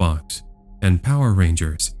 Matchbox, and Power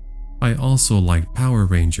Rangers. I also liked Power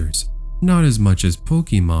Rangers, not as much as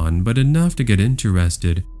Pokemon, but enough to get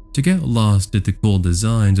interested, to get lost at the cool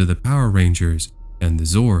designs of the Power Rangers and the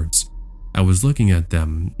Zords. I was looking at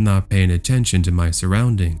them, not paying attention to my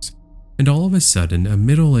surroundings, and all of a sudden a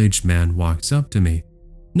middle-aged man walks up to me.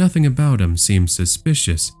 Nothing about him seems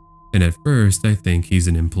suspicious, and at first I think he's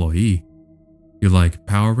an employee. You like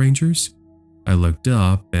Power Rangers? I looked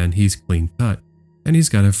up and he's clean cut, and he's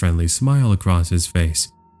got a friendly smile across his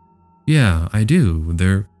face. Yeah, I do.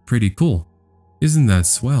 They're pretty cool. Isn't that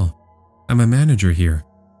swell? I'm a manager here.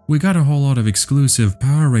 We got a whole lot of exclusive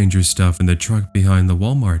Power Rangers stuff in the truck behind the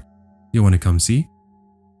Walmart. You want to come see?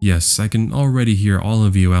 Yes, I can already hear all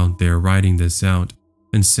of you out there writing this out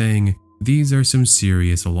and saying these are some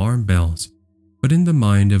serious alarm bells. But in the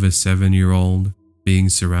mind of a 7-year-old, being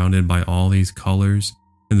surrounded by all these colors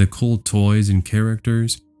and the cool toys and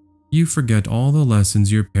characters, you forget all the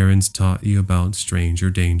lessons your parents taught you about stranger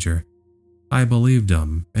danger. I believed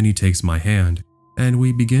him, and he takes my hand, and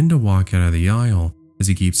we begin to walk out of the aisle as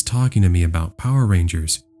he keeps talking to me about Power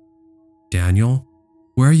Rangers. Daniel,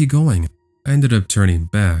 where are you going? I ended up turning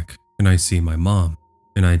back, and I see my mom,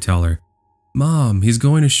 and I tell her, Mom, he's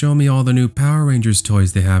going to show me all the new Power Rangers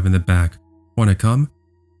toys they have in the back. Want to come?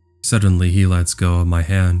 Suddenly he lets go of my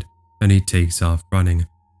hand, and he takes off running.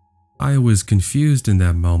 I was confused in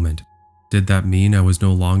that moment. Did that mean I was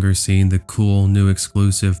no longer seeing the cool new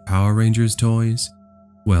exclusive Power Rangers toys?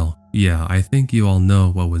 Well, yeah, I think you all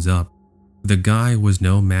know what was up. The guy was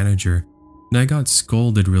no manager, and I got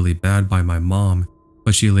scolded really bad by my mom,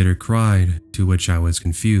 but she later cried, to which I was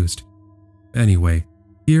confused. Anyway,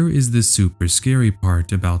 here is the super scary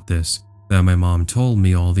part about this that my mom told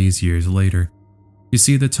me all these years later. You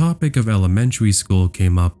see, the topic of elementary school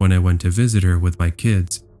came up when I went to visit her with my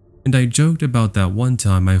kids, and I joked about that one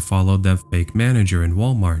time I followed that fake manager in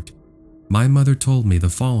Walmart. My mother told me the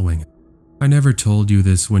following. I never told you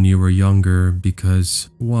this when you were younger because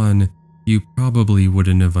 1, you probably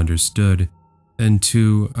wouldn't have understood, and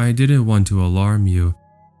 2, I didn't want to alarm you,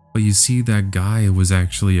 but you see, that guy was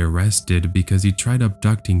actually arrested because he tried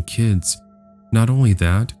abducting kids. Not only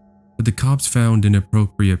that, but the cops found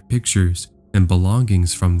inappropriate pictures and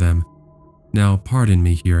belongings from them. Now, pardon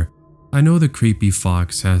me here. I know the creepy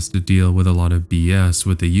fox has to deal with a lot of BS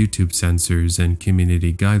with the YouTube censors and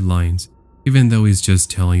community guidelines, even though he's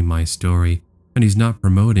just telling my story and he's not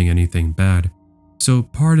promoting anything bad. So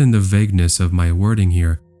pardon the vagueness of my wording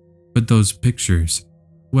here, but those pictures,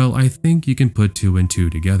 well, I think you can put 2 and 2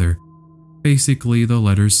 together. Basically the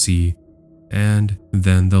letter C and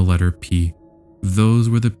then the letter P. Those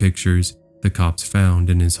were the pictures the cops found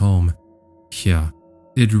in his home. Yeah,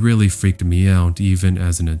 it really freaked me out even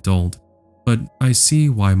as an adult, but I see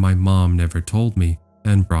why my mom never told me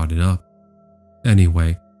and brought it up.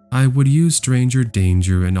 Anyway, I would use stranger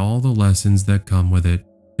danger and all the lessons that come with it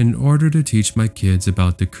in order to teach my kids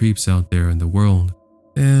about the creeps out there in the world.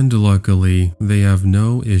 And luckily, they have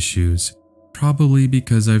no issues, probably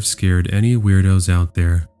because I've scared any weirdos out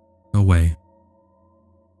there away.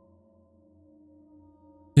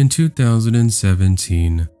 In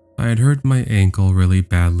 2017, I had hurt my ankle really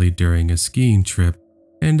badly during a skiing trip,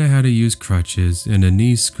 and I had to use crutches and a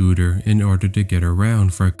knee scooter in order to get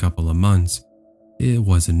around for a couple of months. It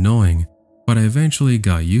was annoying, but I eventually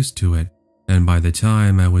got used to it, and by the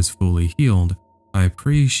time I was fully healed, I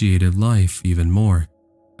appreciated life even more.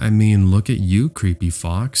 I mean, look at you, creepy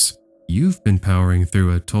fox. You've been powering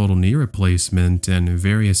through a total knee replacement and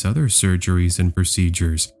various other surgeries and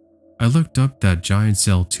procedures. I looked up that giant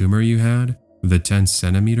cell tumor you had, the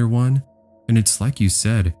 10-centimeter one, and it's like you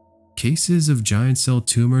said, cases of giant cell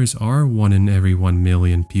tumors are 1 in every 1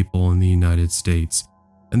 million people in the United States,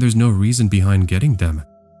 and there's no reason behind getting them.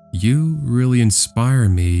 You really inspire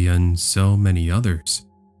me and so many others.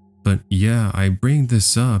 But yeah, I bring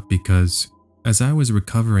this up because as I was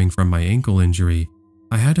recovering from my ankle injury,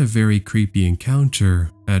 I had a very creepy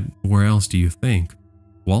encounter at, where else do you think?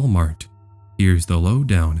 Walmart. Here's the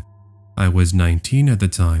lowdown. I was 19 at the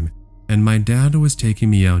time, and my dad was taking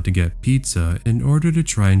me out to get pizza in order to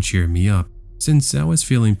try and cheer me up, since I was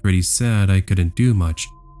feeling pretty sad I couldn't do much,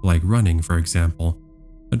 like running for example.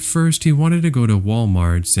 At first, he wanted to go to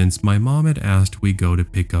Walmart since my mom had asked we go to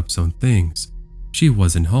pick up some things. She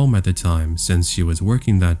wasn't home at the time since she was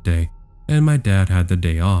working that day, and my dad had the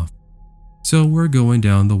day off. So we're going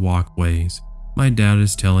down the walkways. My dad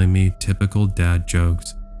is telling me typical dad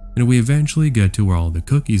jokes, and we eventually get to where all the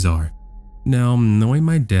cookies are. Now, knowing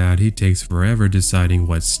my dad, he takes forever deciding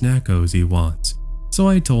what snackos he wants. So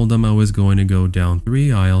I told him I was going to go down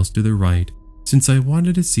 3 aisles to the right since I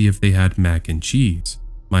wanted to see if they had mac and cheese,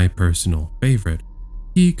 my personal favorite.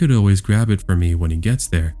 He could always grab it for me when he gets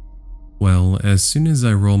there. Well, as soon as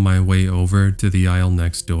I roll my way over to the aisle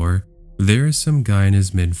next door, there's some guy in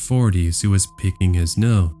his mid-40s who was picking his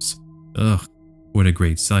nose. Ugh, what a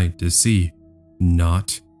great sight to see.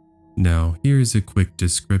 Not. Now, here's a quick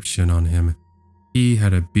description on him. He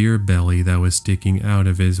had a beer belly that was sticking out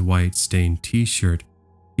of his white stained t-shirt.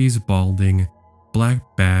 He's balding,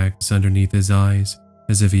 black bags underneath his eyes,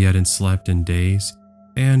 as if he hadn't slept in days,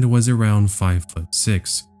 and was around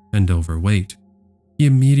 5'6" and overweight. He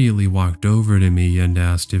immediately walked over to me and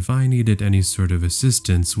asked if I needed any sort of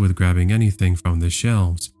assistance with grabbing anything from the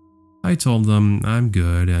shelves. I told him I'm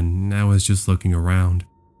good and I was just looking around.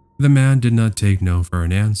 The man did not take no for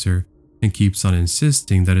an answer and keeps on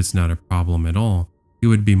insisting that it's not a problem at all. He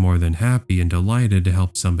would be more than happy and delighted to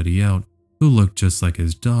help somebody out who looked just like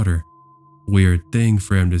his daughter. Weird thing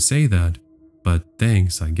for him to say that, but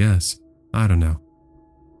thanks, I guess. I don't know.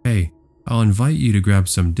 Hey, I'll invite you to grab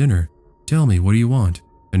some dinner. Tell me, what do you want?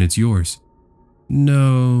 And it's yours.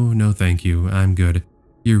 No thank you, I'm good.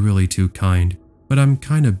 You're really too kind, but I'm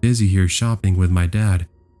kinda busy here shopping with my dad.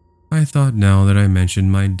 I thought now that I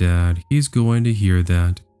mentioned my dad, he's going to hear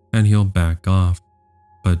that and he'll back off.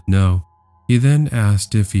 But no, he then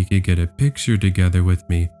asked if he could get a picture together with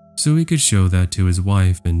me so he could show that to his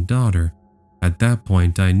wife and daughter. At that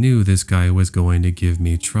point, I knew this guy was going to give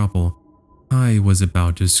me trouble. I was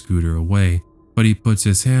about to scooter away, but he puts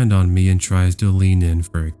his hand on me and tries to lean in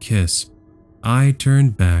for a kiss. I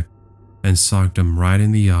turned back and socked him right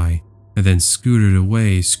in the eye and then scooted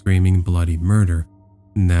away screaming bloody murder.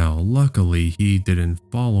 Now, luckily, he didn't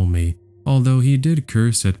follow me, although he did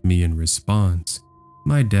curse at me in response.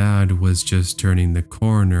 My dad was just turning the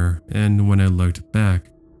corner, and when I looked back,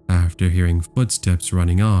 after hearing footsteps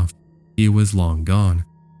running off, he was long gone.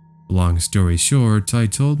 Long story short, I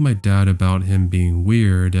told my dad about him being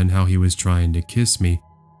weird and how he was trying to kiss me,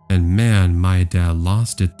 and man, my dad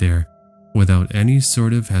lost it there. Without any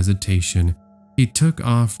sort of hesitation, he took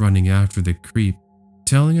off running after the creep,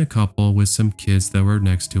 telling a couple with some kids that were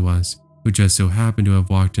next to us, who just so happened to have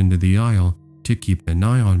walked into the aisle, to keep an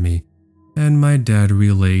eye on me. And my dad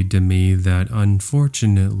relayed to me that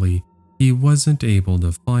unfortunately, he wasn't able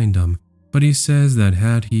to find him, but he says that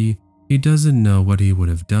had he doesn't know what he would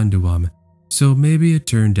have done to him. So maybe it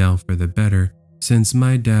turned out for the better, since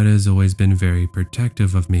my dad has always been very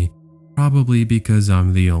protective of me, probably because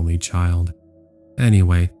I'm the only child.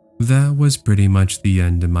 Anyway, that was pretty much the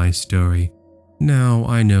end of my story. Now,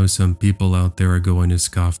 I know some people out there are going to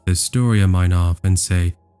scoff this story of mine off and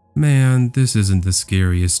say, man, this isn't the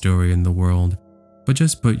scariest story in the world. But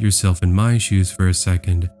just put yourself in my shoes for a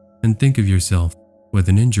second and think of yourself with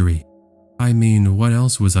an injury. I mean, what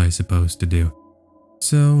else was I supposed to do?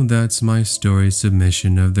 So that's my story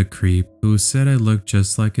submission of the creep who said I looked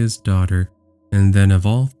just like his daughter. and then of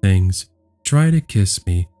all things, tried to kiss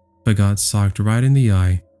me, but got socked right in the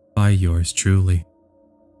eye by yours truly.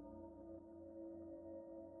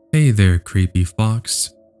 Hey there, creepy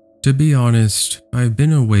fox. To be honest, I've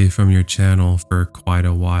been away from your channel for quite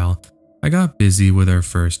a while. I got busy with our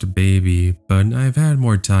first baby, but I've had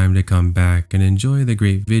more time to come back and enjoy the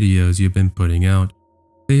great videos you've been putting out.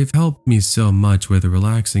 They've helped me so much with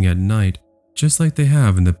relaxing at night, just like they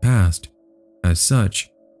have in the past. As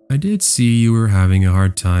such, I did see you were having a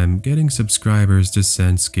hard time getting subscribers to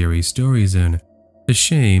send scary stories in. A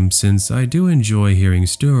shame, since I do enjoy hearing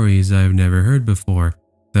stories I've never heard before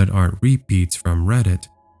that aren't repeats from Reddit.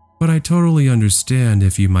 But I totally understand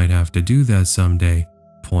if you might have to do that someday.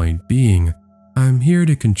 Point being, I'm here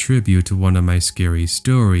to contribute to one of my scary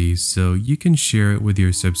stories so you can share it with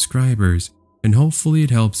your subscribers, and hopefully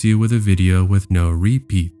it helps you with a video with no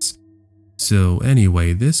repeats. So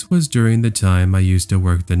anyway, this was during the time I used to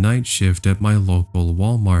work the night shift at my local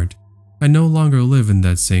Walmart. I no longer live in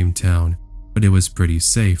that same town, but it was pretty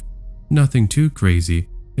safe, nothing too crazy,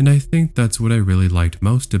 and I think that's what I really liked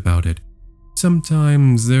most about it.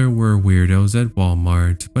 Sometimes there were weirdos at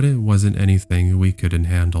Walmart, but it wasn't anything we couldn't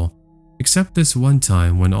handle. Except this one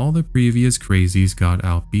time when all the previous crazies got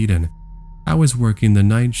outbeaten. I was working the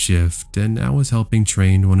night shift and I was helping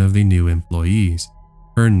train one of the new employees.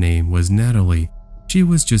 Her name was Natalie. She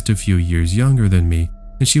was just a few years younger than me,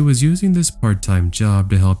 and she was using this part-time job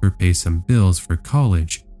to help her pay some bills for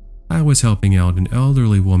college. I was helping out an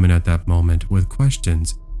elderly woman at that moment with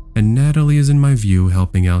questions, and Natalie is in my view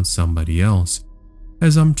helping out somebody else.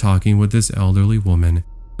 As I'm talking with this elderly woman,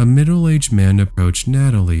 a middle-aged man approached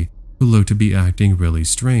Natalie, who looked to be acting really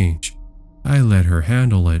strange. I let her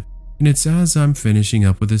handle it, and it's as I'm finishing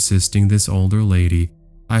up with assisting this older lady,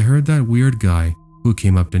 I heard that weird guy who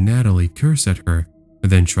came up to Natalie curse at her,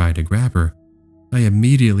 and then tried to grab her. I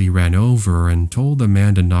immediately ran over and told the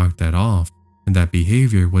man to knock that off, and that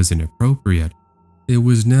behavior was inappropriate. It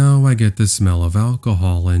was now I get the smell of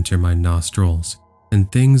alcohol enter my nostrils, and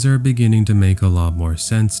things are beginning to make a lot more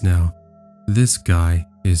sense now. This guy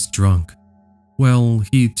is drunk. Well,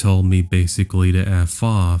 he told me basically to F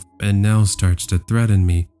off and now starts to threaten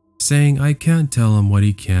me, saying I can't tell him what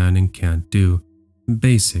he can and can't do.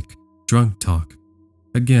 Basic drunk talk.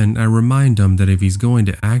 Again, I remind him that if he's going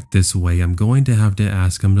to act this way, I'm going to have to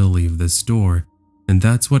ask him to leave the store, and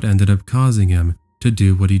that's what ended up causing him to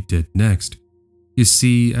do what he did next. You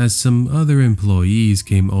see, as some other employees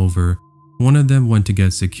came over, one of them went to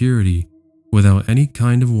get security. Without any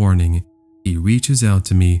kind of warning, he reaches out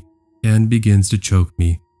to me and begins to choke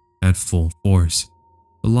me at full force.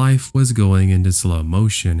 Life was going into slow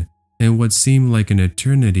motion, and what seemed like an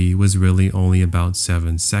eternity was really only about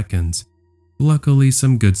 7 seconds. Luckily,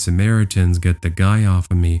 some good Samaritans get the guy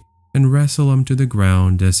off of me and wrestle him to the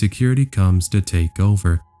ground as security comes to take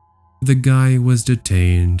over. The guy was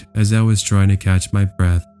detained as I was trying to catch my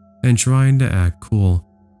breath and trying to act cool,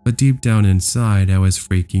 but deep down inside I was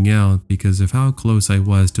freaking out because of how close I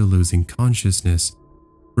was to losing consciousness.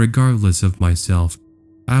 Regardless of myself,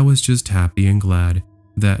 I was just happy and glad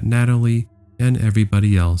that Natalie and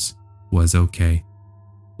everybody else was okay.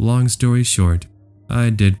 Long story short, I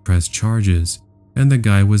did press charges, and the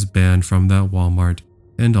guy was banned from that Walmart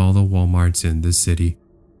and all the Walmarts in the city,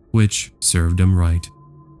 which served him right.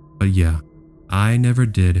 But yeah, I never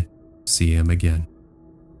did see him again.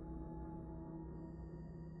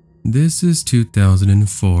 This is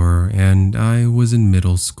 2004 and I was in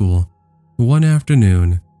middle school. One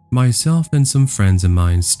afternoon, myself and some friends of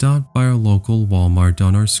mine stopped by our local Walmart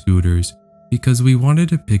on our scooters because we wanted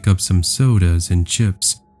to pick up some sodas and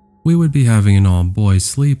chips. We would be having an all-boys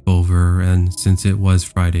sleepover, and since it was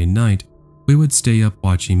Friday night, we would stay up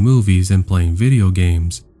watching movies and playing video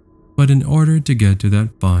games. But in order to get to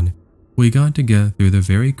that fun, we got to get through the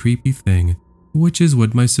very creepy thing, which is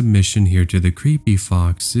what my submission here to the Creepy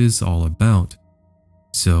Fox is all about.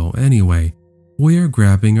 So anyway, we are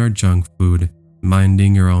grabbing our junk food,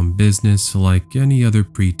 minding our own business like any other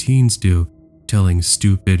preteens do, telling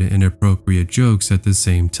stupid, inappropriate jokes at the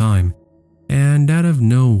same time. And out of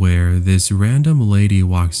nowhere, this random lady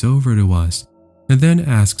walks over to us and then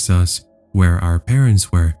asks us where our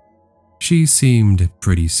parents were. She seemed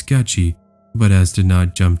pretty sketchy, but as to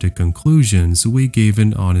not jump to conclusions, we gave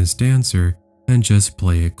an honest answer and just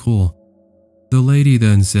play it cool. The lady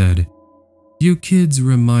then said, "You kids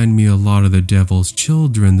remind me a lot of the devil's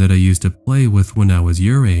children that I used to play with when I was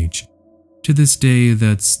your age." To this day,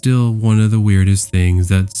 that's still one of the weirdest things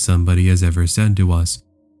that somebody has ever said to us.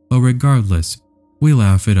 But regardless, we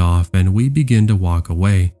laugh it off and we begin to walk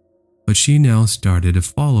away. But she now started to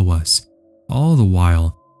follow us. All the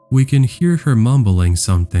while, we can hear her mumbling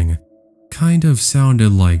something. kind of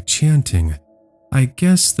sounded like chanting. I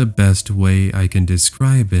guess the best way I can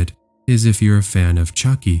describe it is if you're a fan of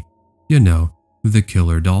Chucky. You know, the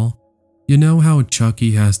killer doll. You know how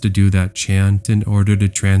Chucky has to do that chant in order to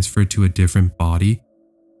transfer to a different body?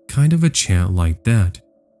 Kind of a chant like that.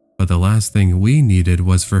 But the last thing we needed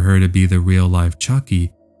was for her to be the real-life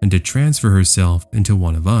Chucky and to transfer herself into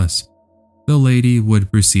one of us. The lady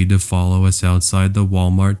would proceed to follow us outside the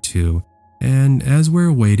Walmart too, and as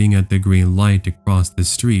we're waiting at the green light to cross the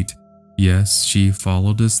street, yes, she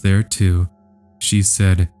followed us there too. She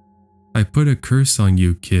said, "I put a curse on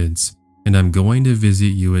you kids, and I'm going to visit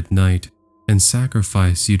you at night and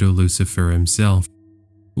sacrifice you to Lucifer himself."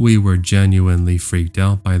 We were genuinely freaked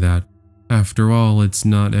out by that. After all, it's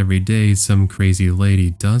not every day some crazy lady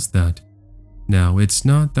does that. Now, it's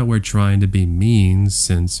not that we're trying to be mean,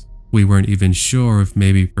 since we weren't even sure if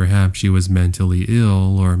maybe perhaps she was mentally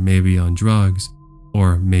ill or maybe on drugs,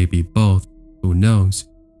 or maybe both, who knows.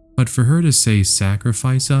 But for her to say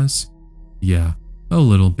sacrifice us? Yeah, a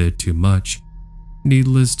little bit too much.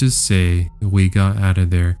 Needless to say, we got out of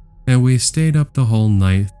there and we stayed up the whole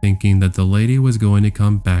night thinking that the lady was going to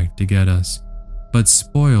come back to get us. But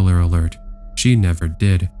spoiler alert, she never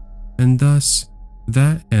did. And thus,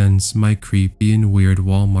 that ends my creepy and weird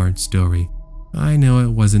Walmart story. I know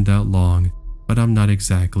it wasn't that long, but I'm not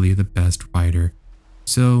exactly the best writer.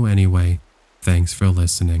 So anyway, thanks for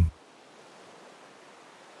listening.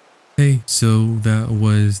 Hey, so that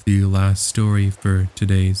was the last story for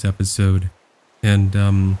today's episode. And,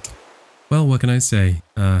 well, what can I say?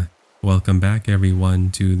 Welcome back everyone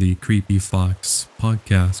to the Creepy Fox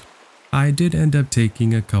podcast. I did end up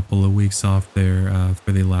taking a couple of weeks off there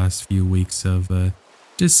for the last few weeks of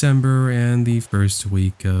December and the first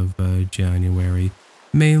week of January,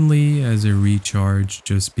 mainly as a recharge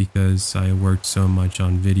just because I worked so much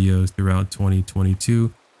on videos throughout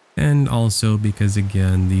 2022, and also because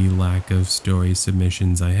again the lack of story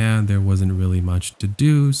submissions I had, there wasn't really much to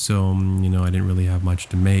do, so I didn't really have much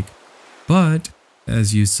to make. But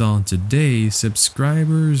as you saw today,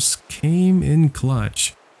 subscribers came in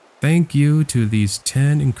clutch. Thank you to these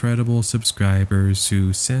 10 incredible subscribers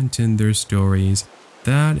who sent in their stories.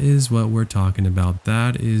 That is what we're talking about.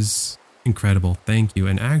 That is incredible. Thank you.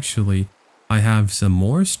 And actually, I have some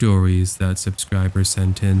more stories that subscribers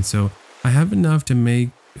sent in. So I have enough to make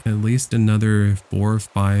at least another 4 or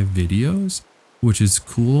 5 videos, which is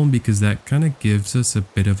cool because that kind of gives us a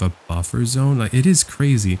bit of a buffer zone. Like, it is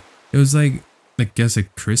crazy. It was like, I guess, a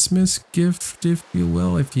Christmas gift, if you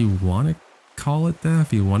will, if you want to call it that,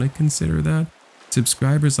 if you want to consider that.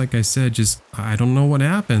 Subscribers, like I said, just, I don't know what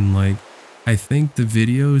happened. Like, I think the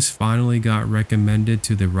videos finally got recommended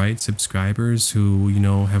to the right subscribers who,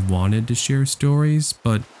 have wanted to share stories,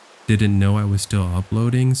 but didn't know I was still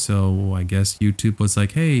uploading. So I guess YouTube was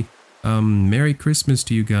like, hey, Merry Christmas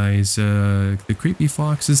to you guys. The Creepy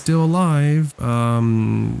Fox is still alive,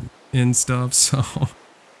 and stuff. So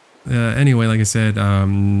anyway, like I said,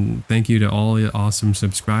 thank you to all the awesome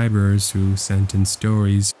subscribers who sent in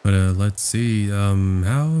stories. But let's see,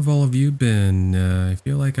 how have all of you been? I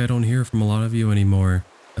feel like I don't hear from a lot of you anymore.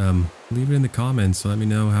 Leave it in the comments, so let me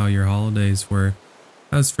know how your holidays were.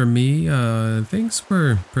 As for me, things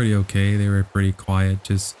were pretty okay. They were pretty quiet,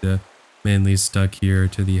 just mainly stuck here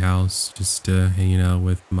to the house, just hanging out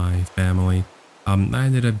with my family. I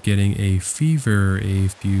ended up getting a fever a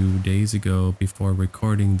few days ago before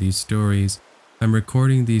recording these stories. I'm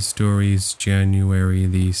recording these stories January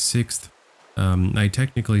the 6th. I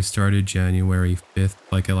technically started January 5th,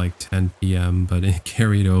 at 10 p.m., but it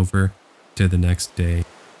carried over to the next day.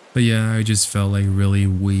 But yeah, I just felt like really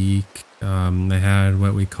weak. I had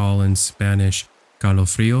what we call in Spanish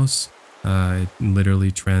calofrios. It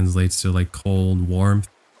literally translates to like cold warmth.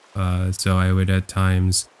 So I would at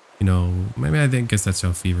times, maybe I guess that's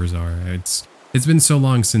how fevers are. It's been so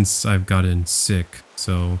long since I've gotten sick.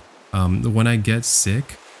 So when I get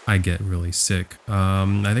sick, I get really sick.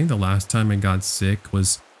 I think the last time I got sick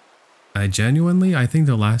was, I think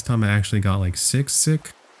the last time I actually got like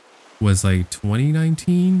sick was like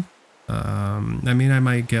 2019. I mean, I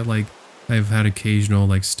might get like, I've had occasional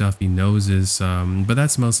like stuffy noses, but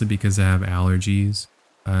that's mostly because I have allergies,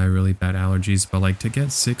 really bad allergies. But like to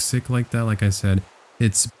get sick like that, like I said,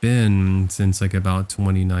 it's been since like about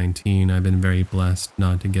 2019. I've been very blessed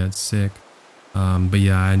not to get sick. But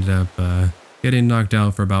yeah, I ended up getting knocked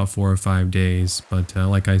out for about 4 or 5 days. But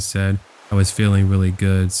like I said, I was feeling really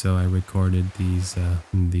good, so I recorded these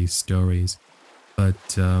stories.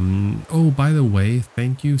 But oh, by the way,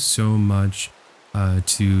 thank you so much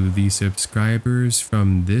to the subscribers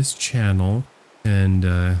from this channel And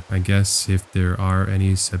I guess if there are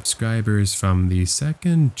any subscribers from the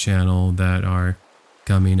second channel that are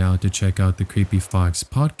coming out to check out the Creepy Fox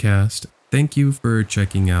podcast, thank you for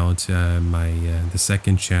checking out the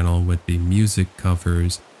second channel with the music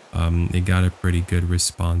covers. It got a pretty good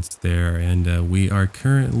response there, and we are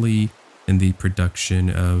currently in the production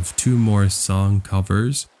of 2 more song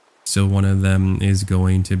covers. So one of them is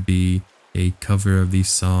going to be a cover of the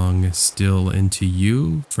song Still Into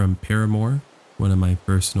You from Paramore, one of my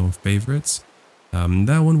personal favorites.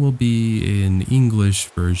 That one will be in English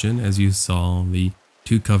version. As you saw, the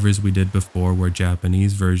 2 covers we did before were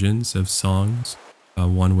Japanese versions of songs.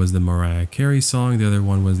 One was the Mariah Carey song, the other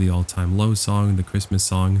one was the All Time Low song, the Christmas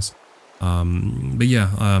songs. But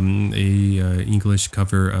yeah, a English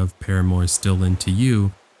cover of Paramore's Still Into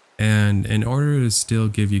You. And in order to still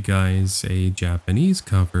give you guys a Japanese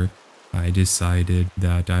cover, I decided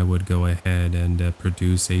that I would go ahead and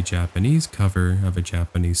produce a Japanese cover of a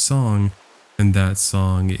Japanese song, and that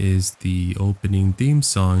song is the opening theme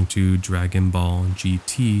song to Dragon Ball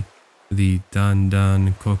GT, the Dan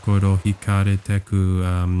Dan Kokoro Hikare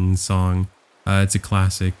Teku song. It's a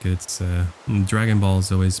classic. It's Dragon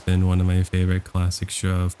Ball's always been one of my favorite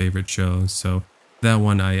favorite shows, so that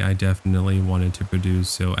one I definitely wanted to produce.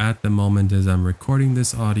 So at the moment, as I'm recording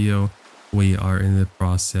this audio, we are in the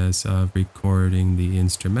process of recording the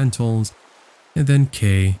instrumentals. And then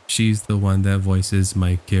Kay, she's the one that voices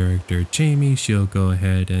my character Jamie. She'll go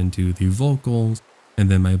ahead and do the vocals. And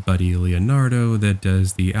then my buddy Leonardo that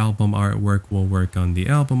does the album artwork will work on the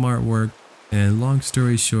album artwork. And long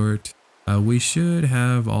story short, we should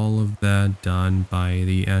have all of that done by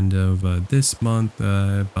the end of this month.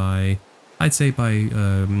 I'd say by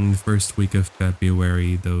the first week of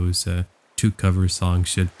February, those 2 cover songs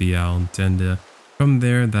should be out, and from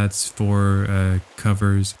there, that's 4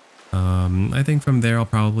 covers. I think from there I'll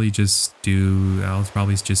probably just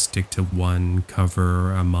stick to 1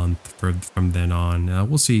 cover a month from then on.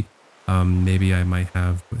 We'll see. Maybe I might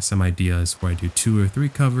have some ideas where I do 2 or 3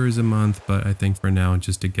 covers a month, but I think for now,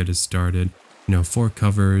 just to get us started, 4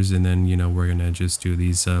 covers, and then we're gonna just do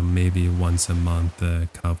these maybe once a month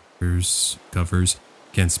covers.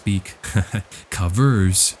 Can't speak.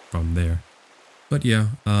 Covers from there. But yeah,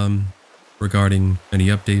 regarding any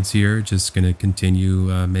updates here, just gonna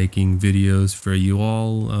continue making videos for you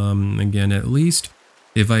all. Again, at least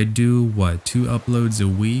if I do 2 uploads a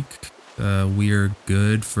week, we are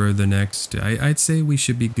good for the next. I'd say we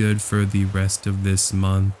should be good for the rest of this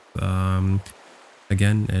month.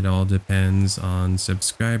 Again, it all depends on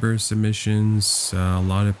subscriber submissions. A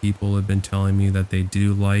lot of people have been telling me that they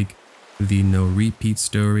do like the no repeat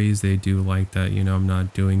stories. They do like that, I'm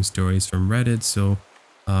not doing stories from Reddit. So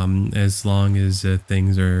as long as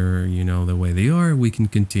things are, the way they are, we can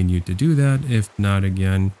continue to do that. If not,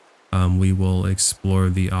 again, we will explore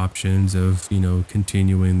the options of,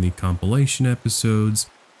 continuing the compilation episodes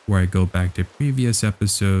where I go back to previous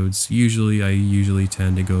episodes. I usually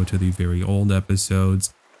tend to go to the very old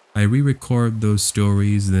episodes. I re-record those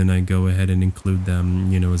stories, then I go ahead and include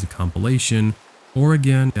them, as a compilation. Or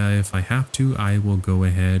again, if I have to, I will go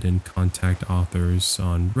ahead and contact authors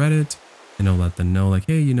on Reddit, and I'll let them know, like,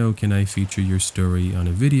 hey, can I feature your story on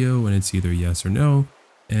a video? And it's either yes or no.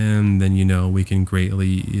 And then, we can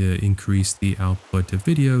greatly increase the output of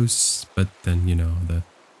videos. But then,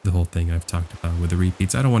 the whole thing I've talked about with the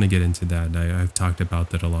repeats, I don't want to get into that. I've talked about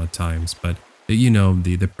that a lot of times, but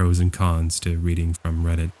the pros and cons to reading from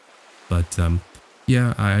Reddit. But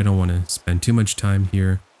yeah, I don't want to spend too much time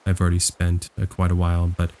here. I've already spent quite a while,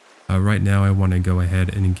 but right now I want to go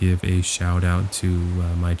ahead and give a shout out to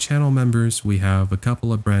my channel members. We have a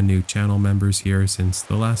couple of brand new channel members here since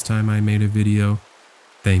the last time I made a video.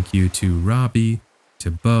 Thank you to Robbie, to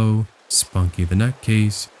Bo, Spunky the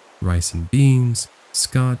Nutcase, Rice and Beans,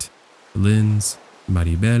 Scott, Linz,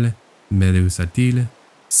 Maribel, Medusatil,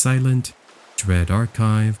 Silent, Dread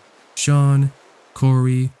Archive, Sean,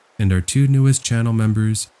 Corey, and our 2 newest channel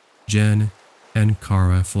members, Jen and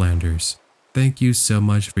Cara Flanders. Thank you so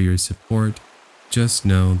much for your support. Just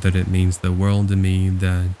know that it means the world to me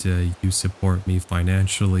that you support me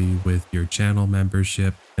financially with your channel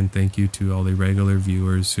membership. And thank you to all the regular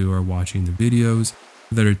viewers who are watching the videos,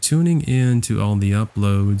 that are tuning in to all the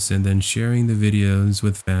uploads, and then sharing the videos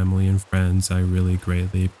with family and friends. I really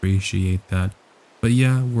greatly appreciate that. But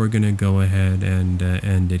yeah, we're gonna go ahead and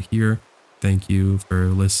end it here. Thank you for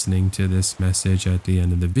listening to this message at the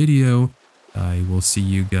end of the video. I will see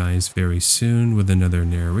you guys very soon with another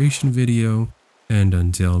narration video, and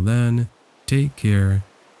until then, take care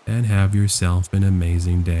and have yourself an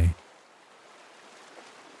amazing day.